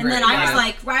classes. And then Right. I was Yeah.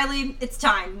 like, Riley, it's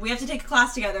time. We have to take a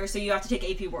class together, so you have to take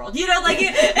AP World. You know, like,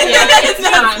 it's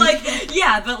time. like,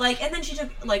 yeah, but like, and then she took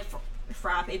like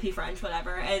Frap, AP French,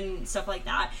 whatever, and stuff like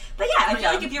that. But yeah, I feel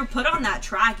Yeah. like if you're put on that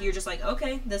track, you're just like,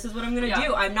 okay, this is what I'm gonna Yeah.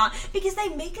 do. I'm not, because they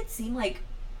make it seem like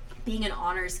being an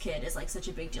honors kid is like such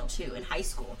a big deal too in high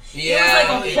school. Yeah,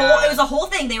 It was like yeah. it was a whole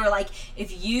thing. They were like,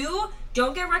 if you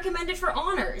don't get recommended for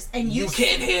honors and You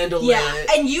can't handle yeah, it.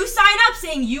 and you sign up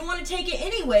saying you want to take it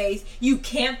anyways, you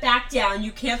can't back down.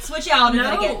 You can't switch out. No,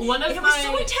 and then again. one of it my was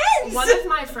so intense. one of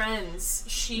my friends,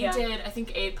 she Yeah. did I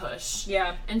think A push.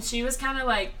 yeah. And she was kind of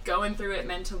like going through it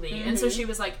mentally, and so she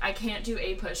was like, "I can't do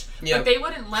A push," Yep. but they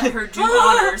wouldn't let her do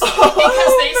honors because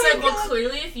they Oh my said, "Well, God.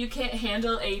 clearly, if you can't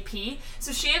handle AP,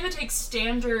 so she had to take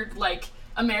standard like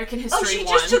American Oh, history she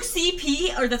one." just took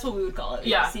CP, or that's what we would call it.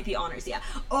 Yeah. CP honors. Yeah.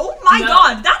 Oh my No.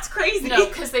 God, that's crazy. No,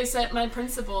 because they said my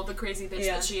principal, the crazy bitch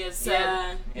Yeah. that she is, said,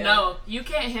 Yeah, yeah. "No, you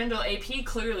can't handle AP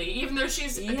clearly, even though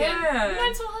she's again Yeah.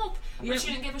 mental health, Yeah. which she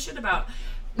didn't give a shit about."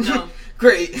 No.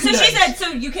 Great. So Nice. she said, so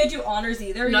you can't do honors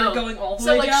either. No. You're going all the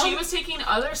So way like down. she was taking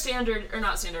other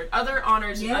other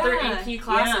honors, and other AP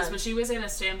classes, yeah. but she was in a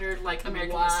standard like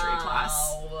American history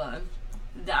class.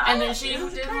 That And then she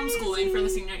is did crazy. homeschooling for the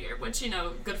senior year, which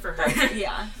good for her.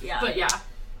 Yeah, yeah. But yeah,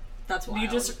 that's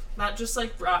wild. that just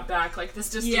like brought back like this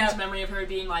distinct Yeah. memory of her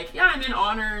being like, yeah, I'm in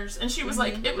honors, and she was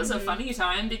like, it was a funny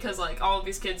time because like all of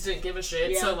these kids didn't give a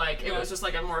shit, so Yeah, like it yeah. was just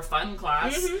like a more fun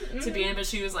class to be in. But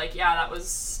she was like, yeah, that was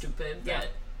stupid. Yeah. That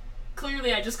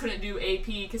clearly I just couldn't do AP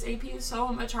because AP is so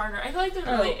much harder. I feel like there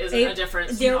really Oh, isn't a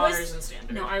difference there between was- honors and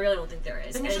standard. No, I really don't think there I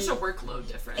is. think it's And just a workload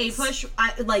difference. A push,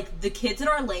 like the kids in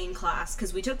our Lang class,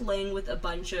 because we took Lang with a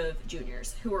bunch of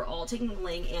juniors who were all taking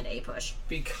Lang and A push.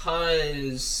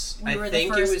 Because We were I the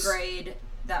think first it was grade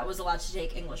that was allowed to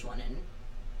take English 1 in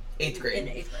 8th grade. in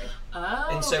 8th grade. Oh,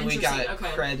 and so we got interesting.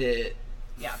 Okay. credit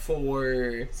Yeah.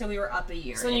 for So we were up a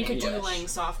year. So then you in could do English. Lang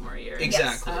sophomore year.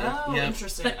 exactly. Oh, Yep.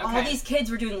 interesting. But okay. all these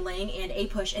kids were doing Lang and A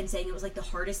push and saying it was like the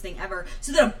hardest thing ever.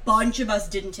 So then a bunch of us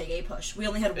didn't take A push. We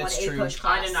only had one It's A true. push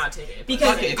class. I did not take it.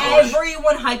 Because Okay,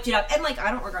 everyone hyped it up. And like, I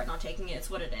don't regret not taking it. It's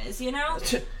what it is, you know?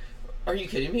 Are you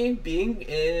kidding me? Being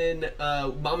in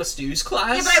Mama Stu's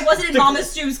class? Yeah, but I wasn't in Mama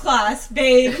Stu's class,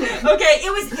 babe. Okay,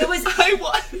 it was I was. fucking,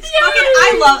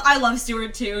 I love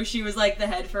Stuart too. She was like the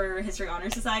head for History Honor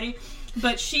Society.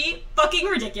 But she fucking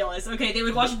ridiculous. Okay, they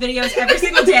would watch videos every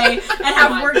single day and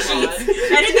have worksheets. And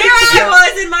there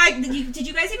I was in my. Did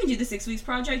you guys even do the 6 weeks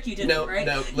project? You didn't, right?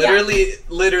 No, literally.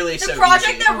 The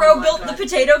project that Ro built the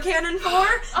potato cannon for,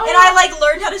 and I like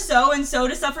learned how to sew and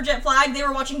sewed a suffragette flag. They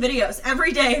were watching videos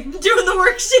every day doing the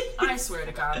worksheet. I swear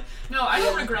to God, no, I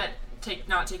don't regret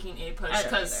not taking a push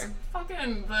because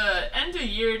fucking the end of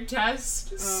year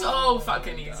test is so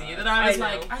fucking easy that I was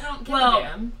like, I don't give a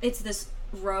damn. It's this.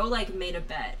 Ro like made a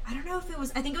bet. I don't know if it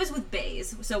was. I think it was with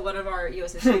Baze. So one of our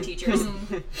U.S. history teachers.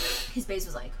 His Baze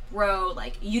was like, Ro,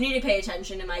 like you need to pay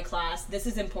attention in my class. This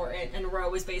is important. And Ro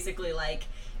was basically like,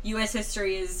 U.S.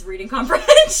 history is reading comprehension.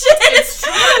 It's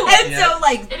true. And so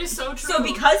like it is so true. So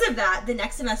because of that, the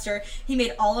next semester he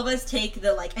made all of us take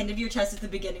the like end of year test at the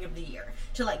beginning of the year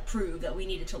to like prove that we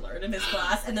needed to learn in his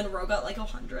class. And then Ro got like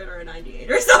 100 or a 98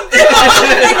 or something.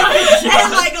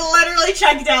 And like literally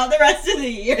checked out the rest of the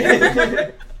year.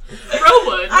 Ro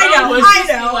would. I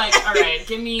know. Like, all right,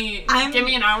 give me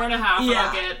an hour and a half,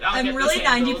 and I'll get really this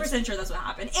handled. 90% sure that's what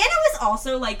happened. And it was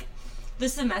also like the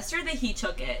semester that he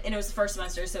took it, and it was the first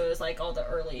semester, so it was like all the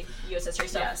early U.S. history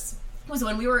stuff. Yes. Was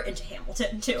when we were into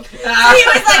Hamilton too. So he was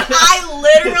like, I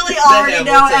literally already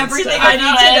know everything I need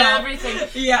to know.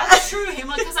 Everything. Yeah, that's true.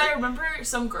 Because I remember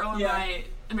some girl in my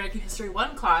American History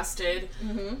 1 class did.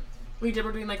 We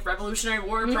were doing like Revolutionary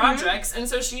War projects, and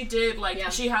so she did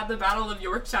like she had the Battle of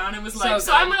Yorktown and was like,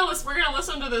 so we're gonna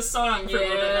listen to this song for a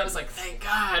little bit. And I was like, thank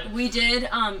God. We did.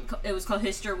 It was called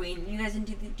Histerween. You guys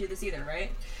didn't do this either,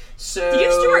 right? So did you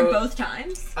have to work both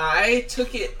times? I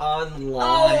took it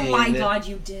online. Oh my God,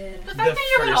 you did. The fact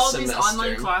that you had all these semester.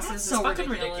 online classes is fucking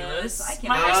ridiculous. I can't.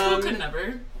 My high school could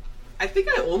never. I think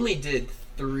I only did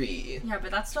 3. Yeah, but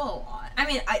that's still a lot. I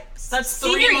mean, that's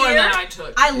 3 more than I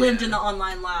took. I lived in the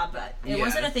online lab, but it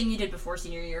wasn't a thing you did before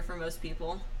senior year for most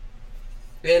people.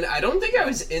 And I don't think I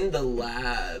was in the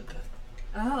lab.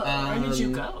 Oh, where did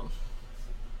you go?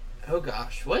 Oh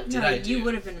gosh, what did I do? You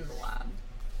would have been in the lab.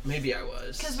 Maybe I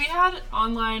was. Because we had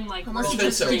online, like, unless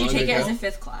did you take it as a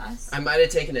 5th class? I might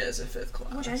have taken it as a 5th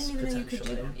class. Which I didn't even know you could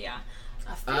do. Yeah.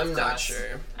 I'm not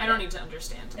sure. I don't need to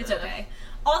understand. It's okay.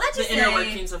 All that to say, the inner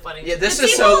workings of wedding. Yeah, this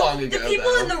is so long ago. The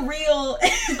people in the real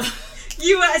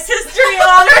U.S. history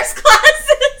honors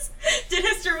classes did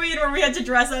History where we had to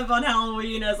dress up on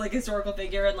Halloween as like a historical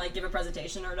figure and like give a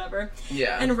presentation or whatever.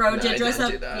 Yeah. And Ro did dress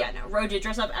up. Yeah, no, Ro did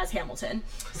dress up as Hamilton,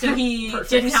 so he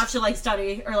didn't have to like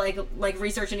study or like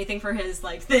research anything for his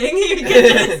like thing.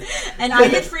 And I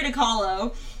did Frida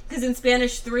Kahlo. Because in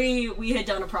Spanish 3, we had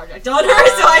done a project on her,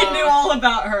 so I knew all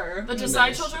about her. The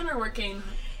Decide children are working.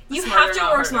 You have to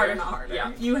work smarter, not harder.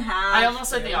 Yeah. You have. I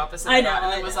almost said the opposite. I know.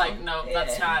 And it was like, no,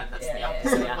 that's not. That's the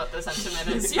opposite of what the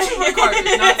sentiment is. You should work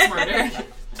harder, not smarter.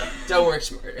 Don't work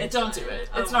smarter. Don't do it.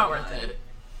 It's not worth it.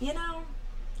 You know,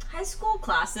 high school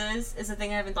classes is a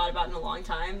thing I haven't thought about in a long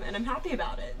time, and I'm happy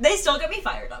about it. They still get me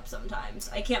fired up sometimes.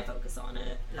 I can't focus on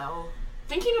it. No.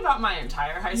 Thinking about my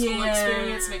entire high school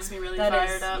experience makes me really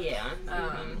fired up. Yeah.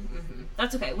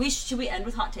 That's okay. Should we end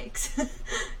with hot takes?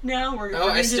 No, we're.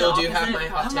 I still do have my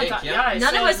hot take. Yeah,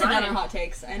 none of us have done our hot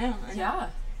takes. I know. Yeah.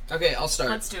 Okay, I'll start.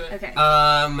 Let's do it. Okay.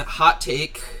 Hot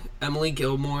take: Emily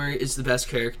Gilmore is the best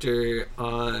character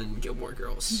on Gilmore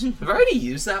Girls. Have I already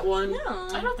used that one? No,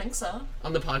 I don't think so.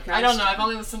 On the podcast? I don't know. I've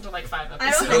only listened to like 5 episodes.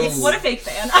 I don't think. What a fake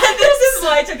fan! This is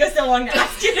why it took us so long to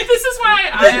ask you. This is why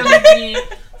I am the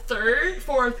third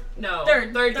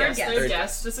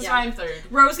guest. This is why I'm third.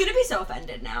 Ro's gonna be so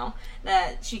offended now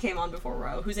that she came on before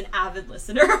Ro, who's an avid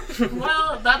listener.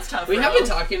 Well, that's tough. We have been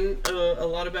talking a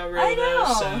lot about Ro. I know.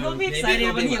 Though, so he'll be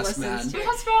excited when he listens to it.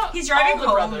 He's driving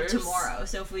home tomorrow,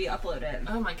 so if we upload it.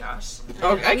 Oh my gosh.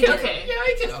 I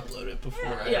can upload it before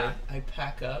I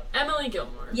pack up. Emily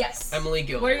Gilmore. Yes. Emily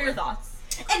Gilmore. What are your thoughts?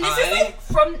 And this is like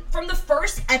from the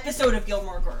first episode of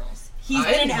Gilmore Girls. He's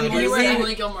been an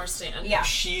Emily Gilmore stan. Yeah.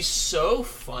 She's so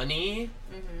funny.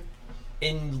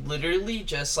 And literally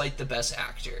just like the best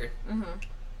actress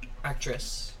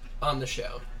on the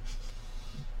show.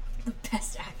 The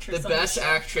best actress. The best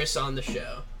actress on the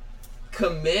show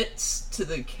commits to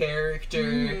the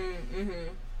character.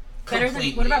 Better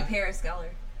than what about Paris Geller?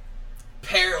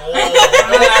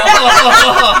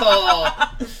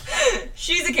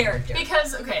 She's a character.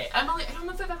 Because, okay, Emily, I don't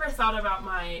know if I've ever thought about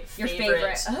my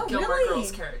favorite Gilmore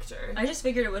Girls character. I just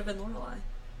figured it would have been Lorelai.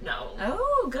 No.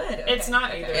 Oh, good. Okay. It's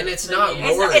not either. And it's not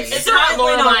Rory. It's not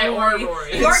Lorelai or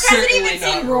Rory. Mark hasn't even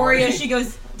seen Rory as she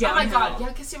goes downhill. Oh my god, yeah,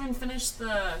 because you haven't finished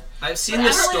the... I've seen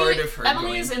the start of her Emily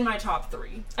going. is in my top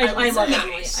 3. I love say.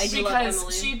 Emily. I do love Because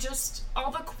Emily.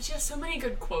 she has so many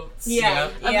good quotes. Yeah,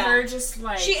 Of her just,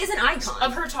 like... She is an icon.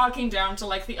 Of her talking down to,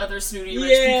 like, the other snooty rich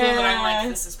people that I'm like,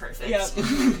 this is perfect. Yep.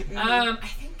 I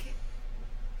think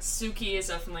Suki is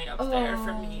definitely up there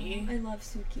for me. I love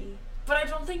Suki. But I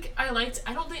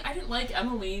didn't like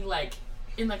Emily, like,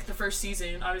 in, like, the first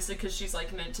season, obviously, because she's,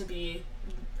 like, meant to be,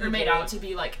 or made out to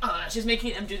be, like, she's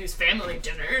making them do these family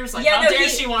dinners. Like, how dare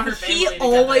she want her family together? He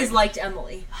always liked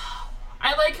Emily.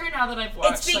 I like her now that I've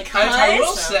watched, It's because I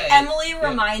will say, Emily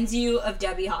reminds you of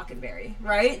Debbie Hockenberry,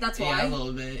 right? That's why. Yeah, a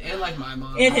little bit. And, like, my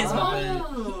mom. And his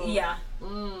mom. Yeah.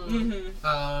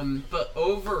 But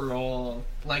overall,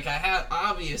 like, I have,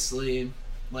 obviously,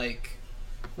 like,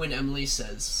 when Emily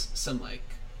says some, like,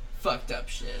 fucked up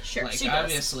shit. Sure, like, she does.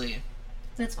 obviously,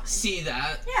 that's fine. see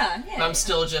that. Yeah. I'm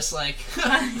still just like,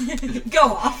 go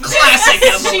off. Classic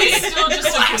Emily. She's still just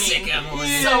a classic queen. Emily.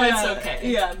 So it's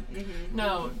okay. Yeah.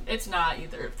 No, it's not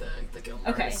either of the Gilmores.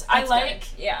 Okay. I like...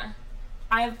 Good. Yeah.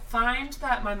 I find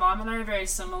that my mom and I are very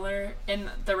similar in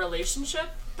the relationship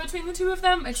between the two of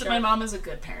them, except my mom is a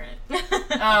good parent.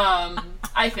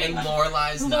 I think. And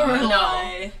Lorelai's not.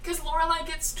 No, because Lorelai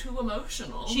gets too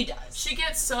emotional. She does. She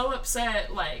gets so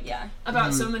upset, like,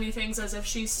 about so many things as if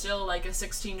she's still, like, a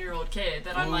 16-year-old kid,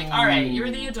 that I'm like, alright,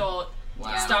 you're the adult,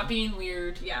 stop being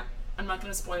weird. Yeah. I'm not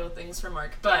going to spoil things for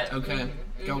Mark, but... Okay,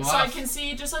 go off. So I can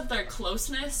see just like their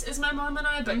closeness is my mom and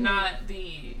I, but not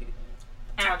the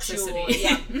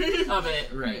toxicity of it.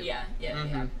 Right. Yeah.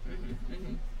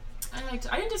 I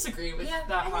didn't disagree with that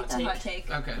hot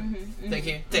take.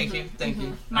 Okay. Thank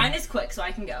you. Mine is quick, so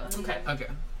I can go. Okay.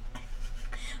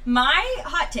 My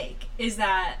hot take is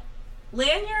that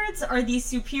lanyards are the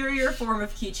superior form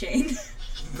of keychain.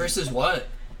 Versus what?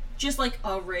 Just like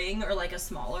a ring or like a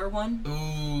smaller one.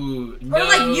 Ooh, no. Or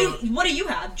like what do you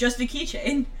have? Just a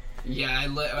keychain. Yeah,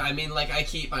 I mean, like, I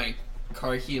keep my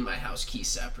car key and my house key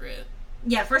separate.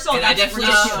 Yeah, first of all, And that's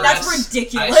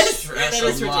ridiculous. I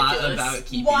stress a lot about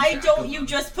keeping Why track don't of you them.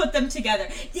 just put them together?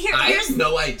 I have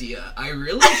no idea. I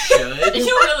really should. You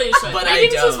really should. But Maybe I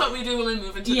this is don't. what we do when we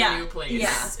move into the new place.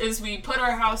 Yeah. Is we put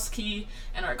our house key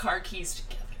and our car keys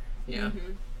together. Yeah.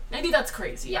 Maybe that's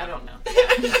crazy. I don't know.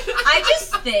 I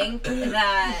just think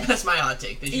that... That's my hot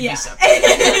take. They should be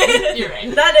separate. You're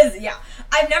right. That is,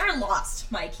 I've never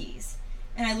lost my keys.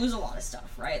 And I lose a lot of stuff,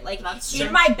 right? Like,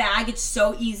 in my bag, it's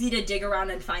so easy to dig around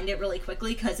and find it really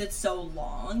quickly because it's so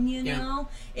long, you know?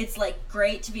 It's, like,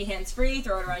 great to be hands-free,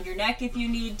 throw it around your neck if you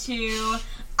need to.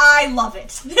 I love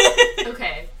it.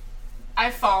 Okay. I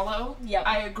follow. Yep.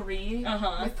 I agree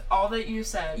with all that you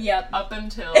said. Yep. Up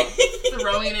until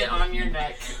throwing it on your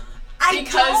neck. I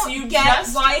don't get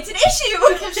why it's an issue.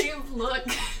 Because you look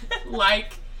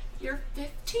like you're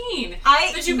 15.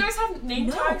 Did you guys have name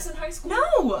tags in high school?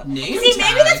 No. Name See, tags?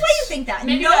 maybe that's why you think that.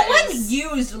 Maybe no that one is.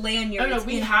 used lanyards No,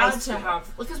 we in had high school. to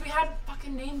have, because we had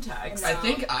fucking name tags. I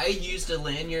think I used a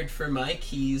lanyard for my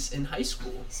keys in high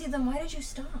school. See, then why did you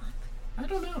stop? I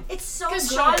don't know. It's so good.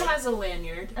 Because Sean has a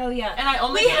lanyard. Oh, yeah. And I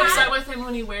only get upset with him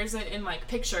when he wears it in, like,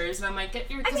 pictures, and I'm like, get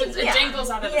your... Because it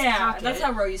jangles out of his pocket. That's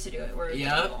how Ro used to do it.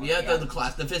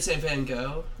 The Vincent Van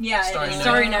Gogh. Yeah,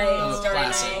 Starry Night.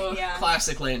 Night. Yeah.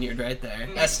 Classic lanyard right there.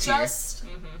 S tier.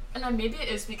 And then maybe it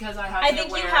is because I had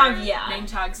to wear name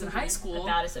tags in high school. A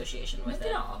bad association with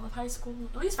it. All of high school.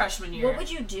 At least freshman year. What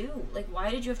would you do? Like, why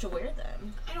did you have to wear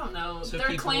them? I don't know. So their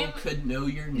people claim... could know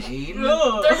your name?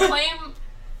 Their claim...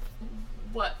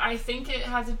 What I think it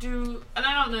had to do, and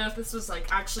I don't know if this was like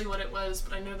actually what it was,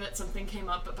 but I know that something came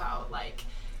up about like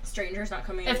strangers not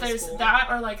coming if into there's school. that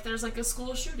or like there's like a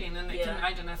school shooting and it can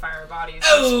identify our bodies.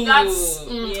 Oh, that's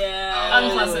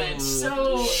unpleasant.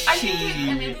 So I think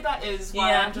and maybe that is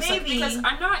why I'm just like, because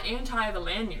I'm not anti the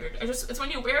lanyard. It's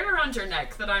when you wear it around your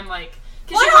neck that I'm like.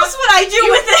 What else would I do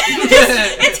with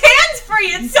it? It's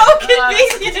hands-free. It's so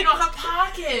convenient. Because you don't have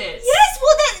pockets. Yes,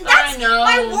 well, that's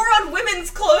my war on women's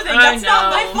clothing. That's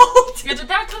not my fault. Yeah, did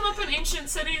that come up in ancient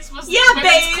cities? Was women's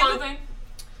babe. Clothing?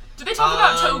 Did they talk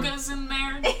about togas in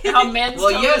there? How men's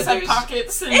togas have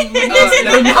pockets and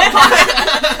women's not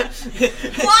pockets.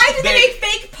 Why did they make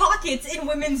fake pockets in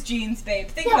women's jeans, babe?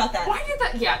 Think about that. Why did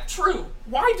that? Yeah, true.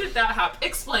 Why did that happen?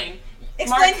 Explain.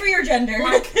 Explain for your gender.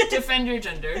 Mark, defend your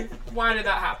gender. Why did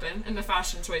that happen? And the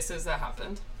fashion choices that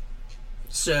happened.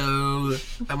 So,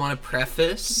 I want to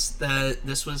preface that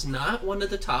this was not one of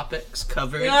the topics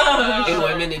covered in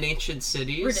Women in Ancient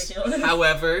Cities. Ridiculous.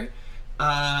 However,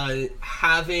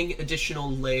 having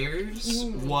additional layers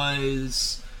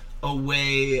was a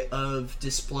way of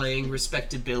displaying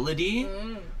respectability.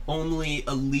 Only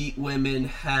elite women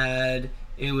had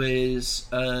It was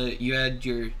you had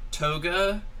your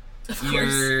toga,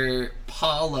 your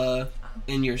pala,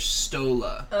 and your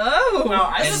stola. Oh.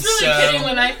 Wow, I And was really so- kidding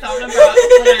when I thought about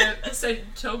when I said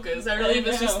togas. I really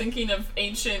was just thinking of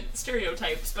ancient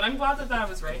stereotypes, but I'm glad that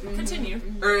was right. Continue.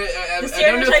 Or I don't know if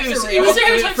stereotypes it was, are it real. was The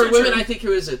stereotypes for are women. true. I think it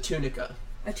was a tunica.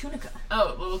 A tunica.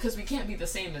 Oh, well, because we can't be the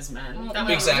same as men. That would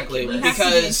be Exactly, ridiculous. have to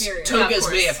be because inferior. togas Yeah,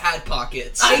 of may course. have had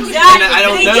pockets. Exactly. And I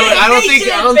don't They know. did. I don't They think.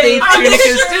 did, I don't babe. think I'm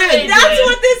tunicas sure did. they That's did.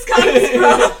 what this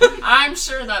comes from. I'm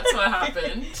sure that's what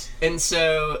happened. And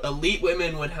so elite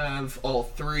women would have all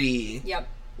three, Yep.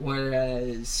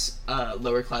 whereas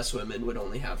lower class women would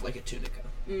only have like a tunica.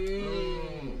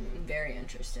 Very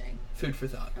interesting. Food for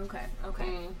thought. Okay.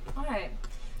 All right.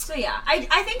 So yeah,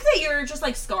 I think that you're just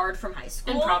like scarred from high And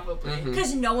school probably.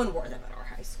 because no one wore them at our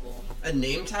high school. A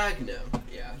name tag? No.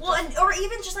 Yeah. Well, or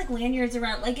even just like lanyards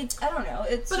around. Like it's I don't know.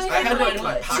 It's But just I had what one it in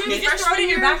my was. pocket. You just throw it in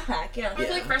your backpack. Yeah. I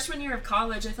feel like freshman year of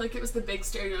college, I feel like it was the big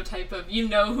stereotype of you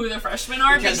know who the freshmen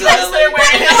are Because because of they're the-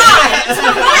 wearing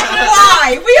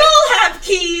Why? We all have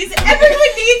keys.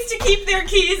 Everyone needs to keep their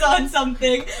keys on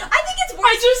something. I think it's worse.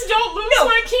 I just don't lose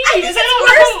my keys. I think I it's don't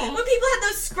worse know. when people had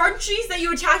those scrunchies that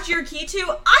you attach your key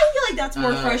to. I feel like that's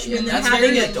more freshman than That's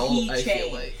having very a adult, keychain. I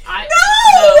feel like.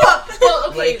 No! Well,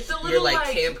 okay, Like the little you're like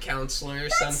camp counselor or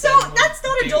That's something. so. That's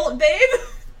not would be- adult, babe.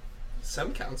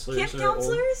 Some counselors Camp are old.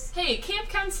 counselors. Hey, camp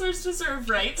counselors deserve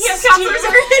rights. Camp counselors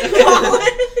are in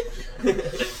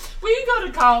college. We go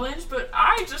to college, but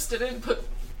I just didn't put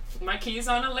my keys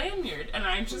on a lanyard, and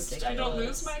I don't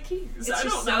lose my keys. It's I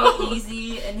just don't so know.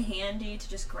 easy and handy to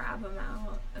just grab them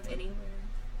out of anywhere.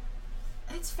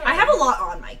 It's fair. I have a lot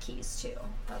on my keys too.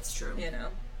 That's true. You know.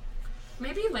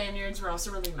 Maybe lanyards were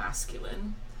also really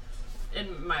masculine,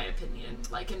 in my opinion,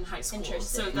 like in high school.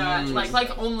 Interesting. So that Mm.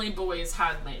 like only boys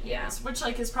had lanyards, Yeah. which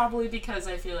like is probably because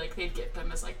I feel like they'd get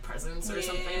them as like presents or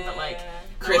something. But like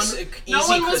Easy no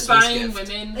one was Christmas buying gift.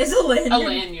 women It's a lanyard. a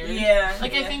lanyard. Yeah.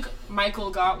 Like yeah. I think Michael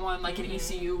got one, like an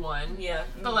ECU one. Yeah.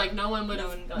 But like no one would No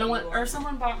have, one got no one, you or one.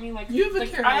 someone bought me like You have a like,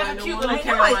 I Carolina have a cute one. little I know.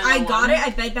 Carolina I got one. it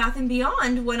at Bed Bath and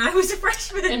Beyond when I was a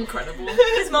freshman. Incredible.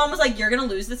 His mom was like, "You're gonna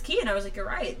lose this key," and I was like, "You're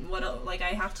right. What? Like, I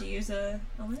have to use a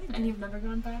lanyard." And you've never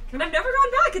gone back? And I've never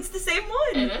gone back. It's the same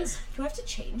one. It is. Do I have to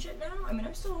change it now? I mean,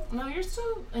 I'm still No, you're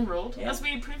still enrolled. Yeah. As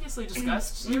we previously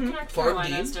discussed, your Connect Farm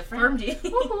Carolina D. is different. Farm D.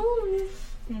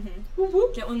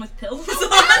 Woohoo. Get one with pills on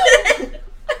it.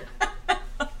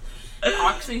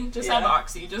 Oxy. Just have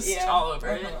Oxy. Just all over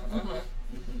it.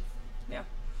 Yeah.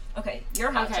 Okay,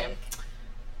 your hot Okay. take.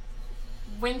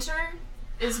 Winter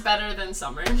is better than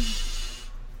summer.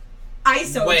 I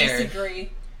so Where?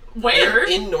 disagree. Where?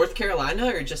 In North Carolina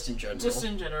or just in general? Just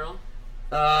in general.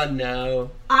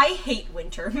 No. I hate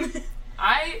winter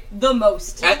I the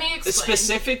most. Let me explain.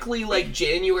 Specifically, like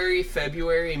January,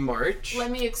 February, March.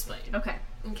 Let me explain. Okay,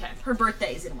 Okay. her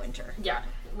birthday's in winter. Yeah.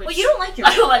 Well, you don't like your.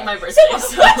 I don't like my birthday. So,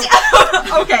 So.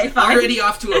 what? Okay, fine. Already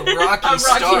off to a rocky, A rocky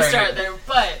start. start there,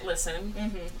 but listen,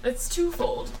 it's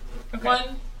twofold. Okay.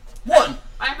 One.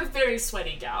 I'm a very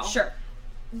sweaty gal. Sure.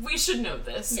 We should know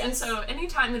this. Yes. And so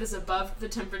anytime it is above the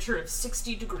temperature of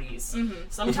 60 degrees,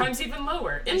 sometimes even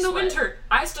lower, in the sweat. winter,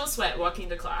 I still sweat walking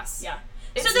to class. Yeah.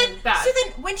 It's so then, bad.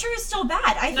 winter is still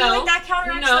bad. I feel No. like that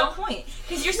counteracts No. that point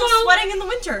because you're still No. sweating in the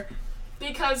winter.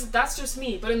 Because that's just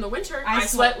me. But in the winter, I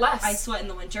sweat less. I sweat in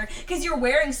the winter because you're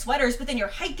wearing sweaters, but then you're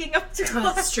hiking up to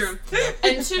class. That's true.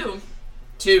 And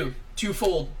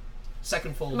Twofold.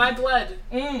 Second fold. my blood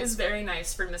Mm. is very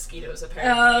nice for mosquitoes,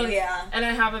 apparently. Oh yeah. And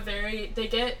I have they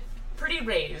get pretty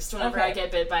raised whenever Okay. I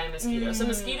get bit by a mosquito. So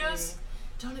mosquitoes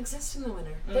don't exist in the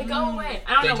winter. They go away.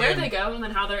 I don't know where do. they go and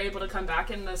then how they're able to come back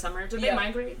in the summer. Do they Yeah.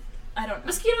 migrate? I don't know.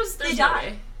 Mosquitoes, there's They no die.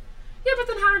 way. Yeah, but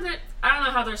then how are they? I don't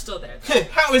know how they're still there.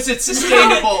 How is it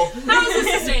sustainable? How is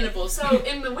it sustainable? So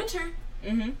in the winter,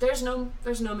 Mhm. there's no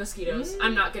mosquitoes.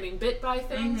 I'm not getting bit by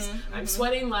things. I'm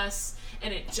sweating less,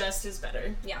 and it just is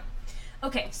better. Yeah.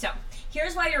 Okay, so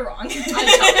here's why you're wrong tell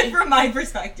me. from my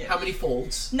perspective. How many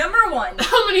folds? Number one,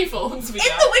 How many folds we in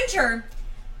got? the winter,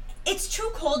 it's too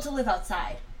cold to live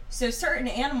outside. So certain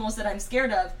animals that I'm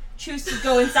scared of choose to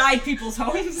go inside people's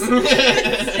homes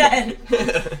instead.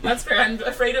 That's fair. I'm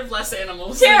afraid of less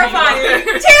animals. Terrifying! than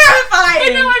you are.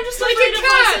 Terrifying! No, I'm just like afraid a of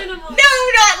less cat. animals.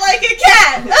 No, not like a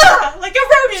cat. Ugh, like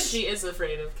a rodent. She is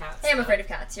afraid of cats. I am afraid of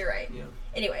cats. You're right. Yeah.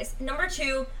 Anyways, number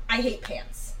two, I hate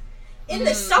pants. In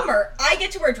the summer, I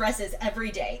get to wear dresses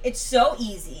every day. It's so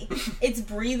easy. It's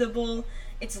breathable.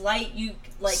 It's light. You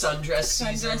like Sundress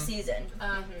sundress season. season.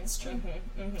 It's true.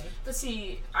 But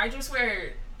see, I just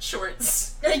wear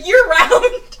shorts. Year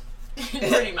round.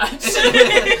 Pretty much.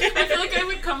 I feel like I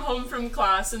would come home from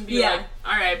class and be Yeah. like,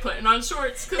 alright, putting on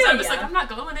shorts, because I was like, I'm not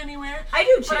going anywhere. I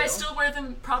do too. But I still wear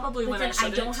them probably but when then I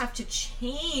shouldn't. I don't have to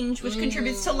change, which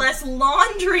contributes to less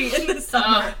laundry in the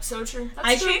summer. So true.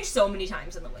 I change so many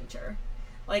times in the winter.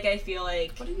 Like, I feel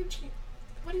like... What do you change?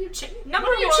 Number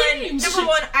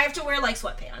one, I have to wear, like,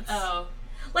 sweatpants. Oh.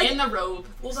 Like, and the robe.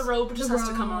 Well, the robe just has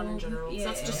to come on in general. Yeah, so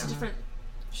that's just a different...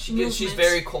 She's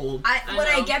very cold. When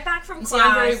I get back from class...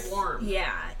 I'm very warm.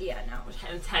 Yeah, no.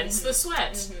 Hence the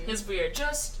sweat. Is weird.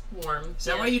 Just warm. Is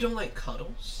that why you don't like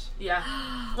cuddles? Yeah.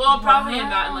 Well, probably in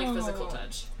that and, like, physical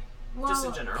touch. Just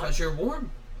in general. Because you're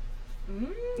warm.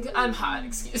 I'm hot,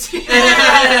 excuse me.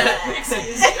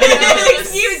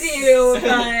 Excuse you,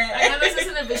 but... I know this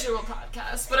isn't a visual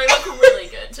podcast, but I look really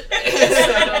good today,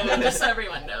 so just so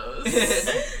everyone knows.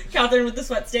 Katherine with the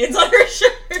sweat stains on her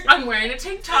shirt. I'm wearing a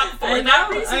tank top for that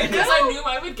reason, because I knew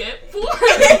I would get bored.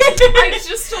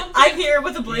 I'm here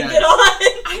with a blanket on.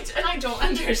 I don't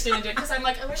understand it, because I'm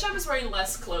like, I wish I was wearing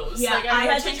less clothes. Yeah, like, I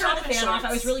had to turn the fan off.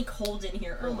 I was really cold in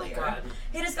here earlier. Oh my god.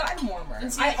 It has gotten warmer.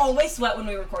 I always sweat when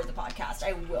we record the podcast,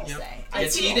 I will say.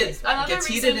 It's heated. Another Gets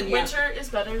reason heated in winter is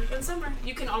better than summer.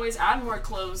 You can always add more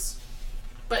clothes.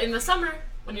 But in the summer,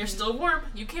 when you're still warm,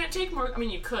 you can't take more. I mean,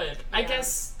 you could. Yeah. I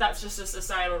guess that's just a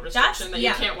societal restriction that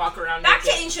you can't walk around back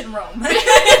naked. to ancient Rome. As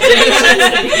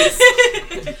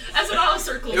it all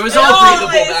circles. It was all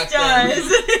breathable back then.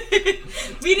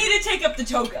 We need to take up the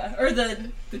toga. Or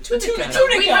the tunica.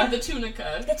 We have the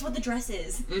tunica. That's what the dress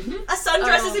is. Mm-hmm. A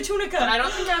sundress is a tunica. But I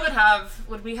don't think I would have...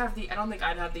 I don't think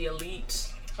I'd have the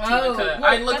elite tunica. Well,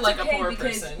 I'd look like a poor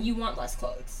because person. You want less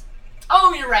clothes.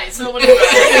 Oh, you're right. So what I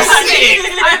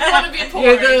want to be poor.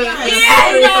 You're the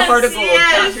heart of gold,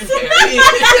 Katherine Perry.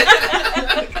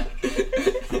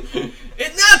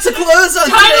 It's not to close on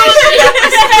today.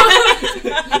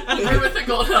 Her with a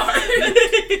gold heart.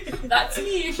 That's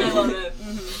me. I love it.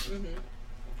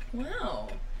 Wow.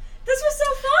 This was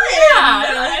so fun.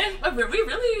 Yeah. We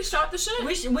really shot the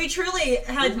shit. We truly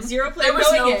had zero plan. There was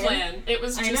no in. plan. It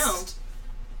was just... I know.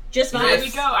 Just there we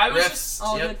go. I was just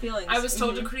all good feelings. I was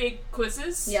told to create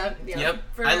quizzes. Yep.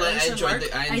 I enjoyed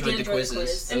the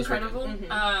quizzes. Incredible.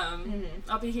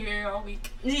 I'll be here all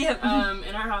week. Yep.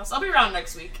 In our house. I'll be around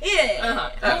next week.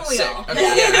 Yeah. Sick. All?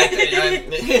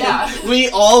 Okay, yeah. We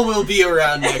all will be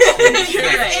around next week.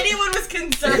 If anyone was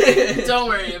concerned. Don't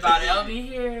worry about it. I'll be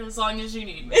here as long as you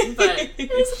need me. But it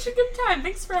was such a good time.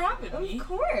 Thanks for having me. Of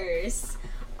course.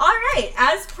 Alright,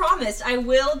 as promised, I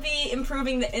will be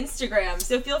improving the Instagram,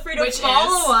 so feel free to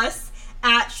follow us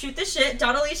at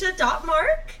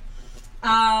shoottheshit.alicia.mark.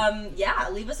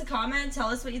 Leave us a comment, tell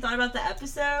us what you thought about the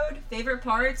episode, favorite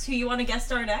parts, who you want to guest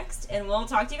star next, and we'll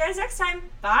talk to you guys next time.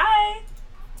 Bye!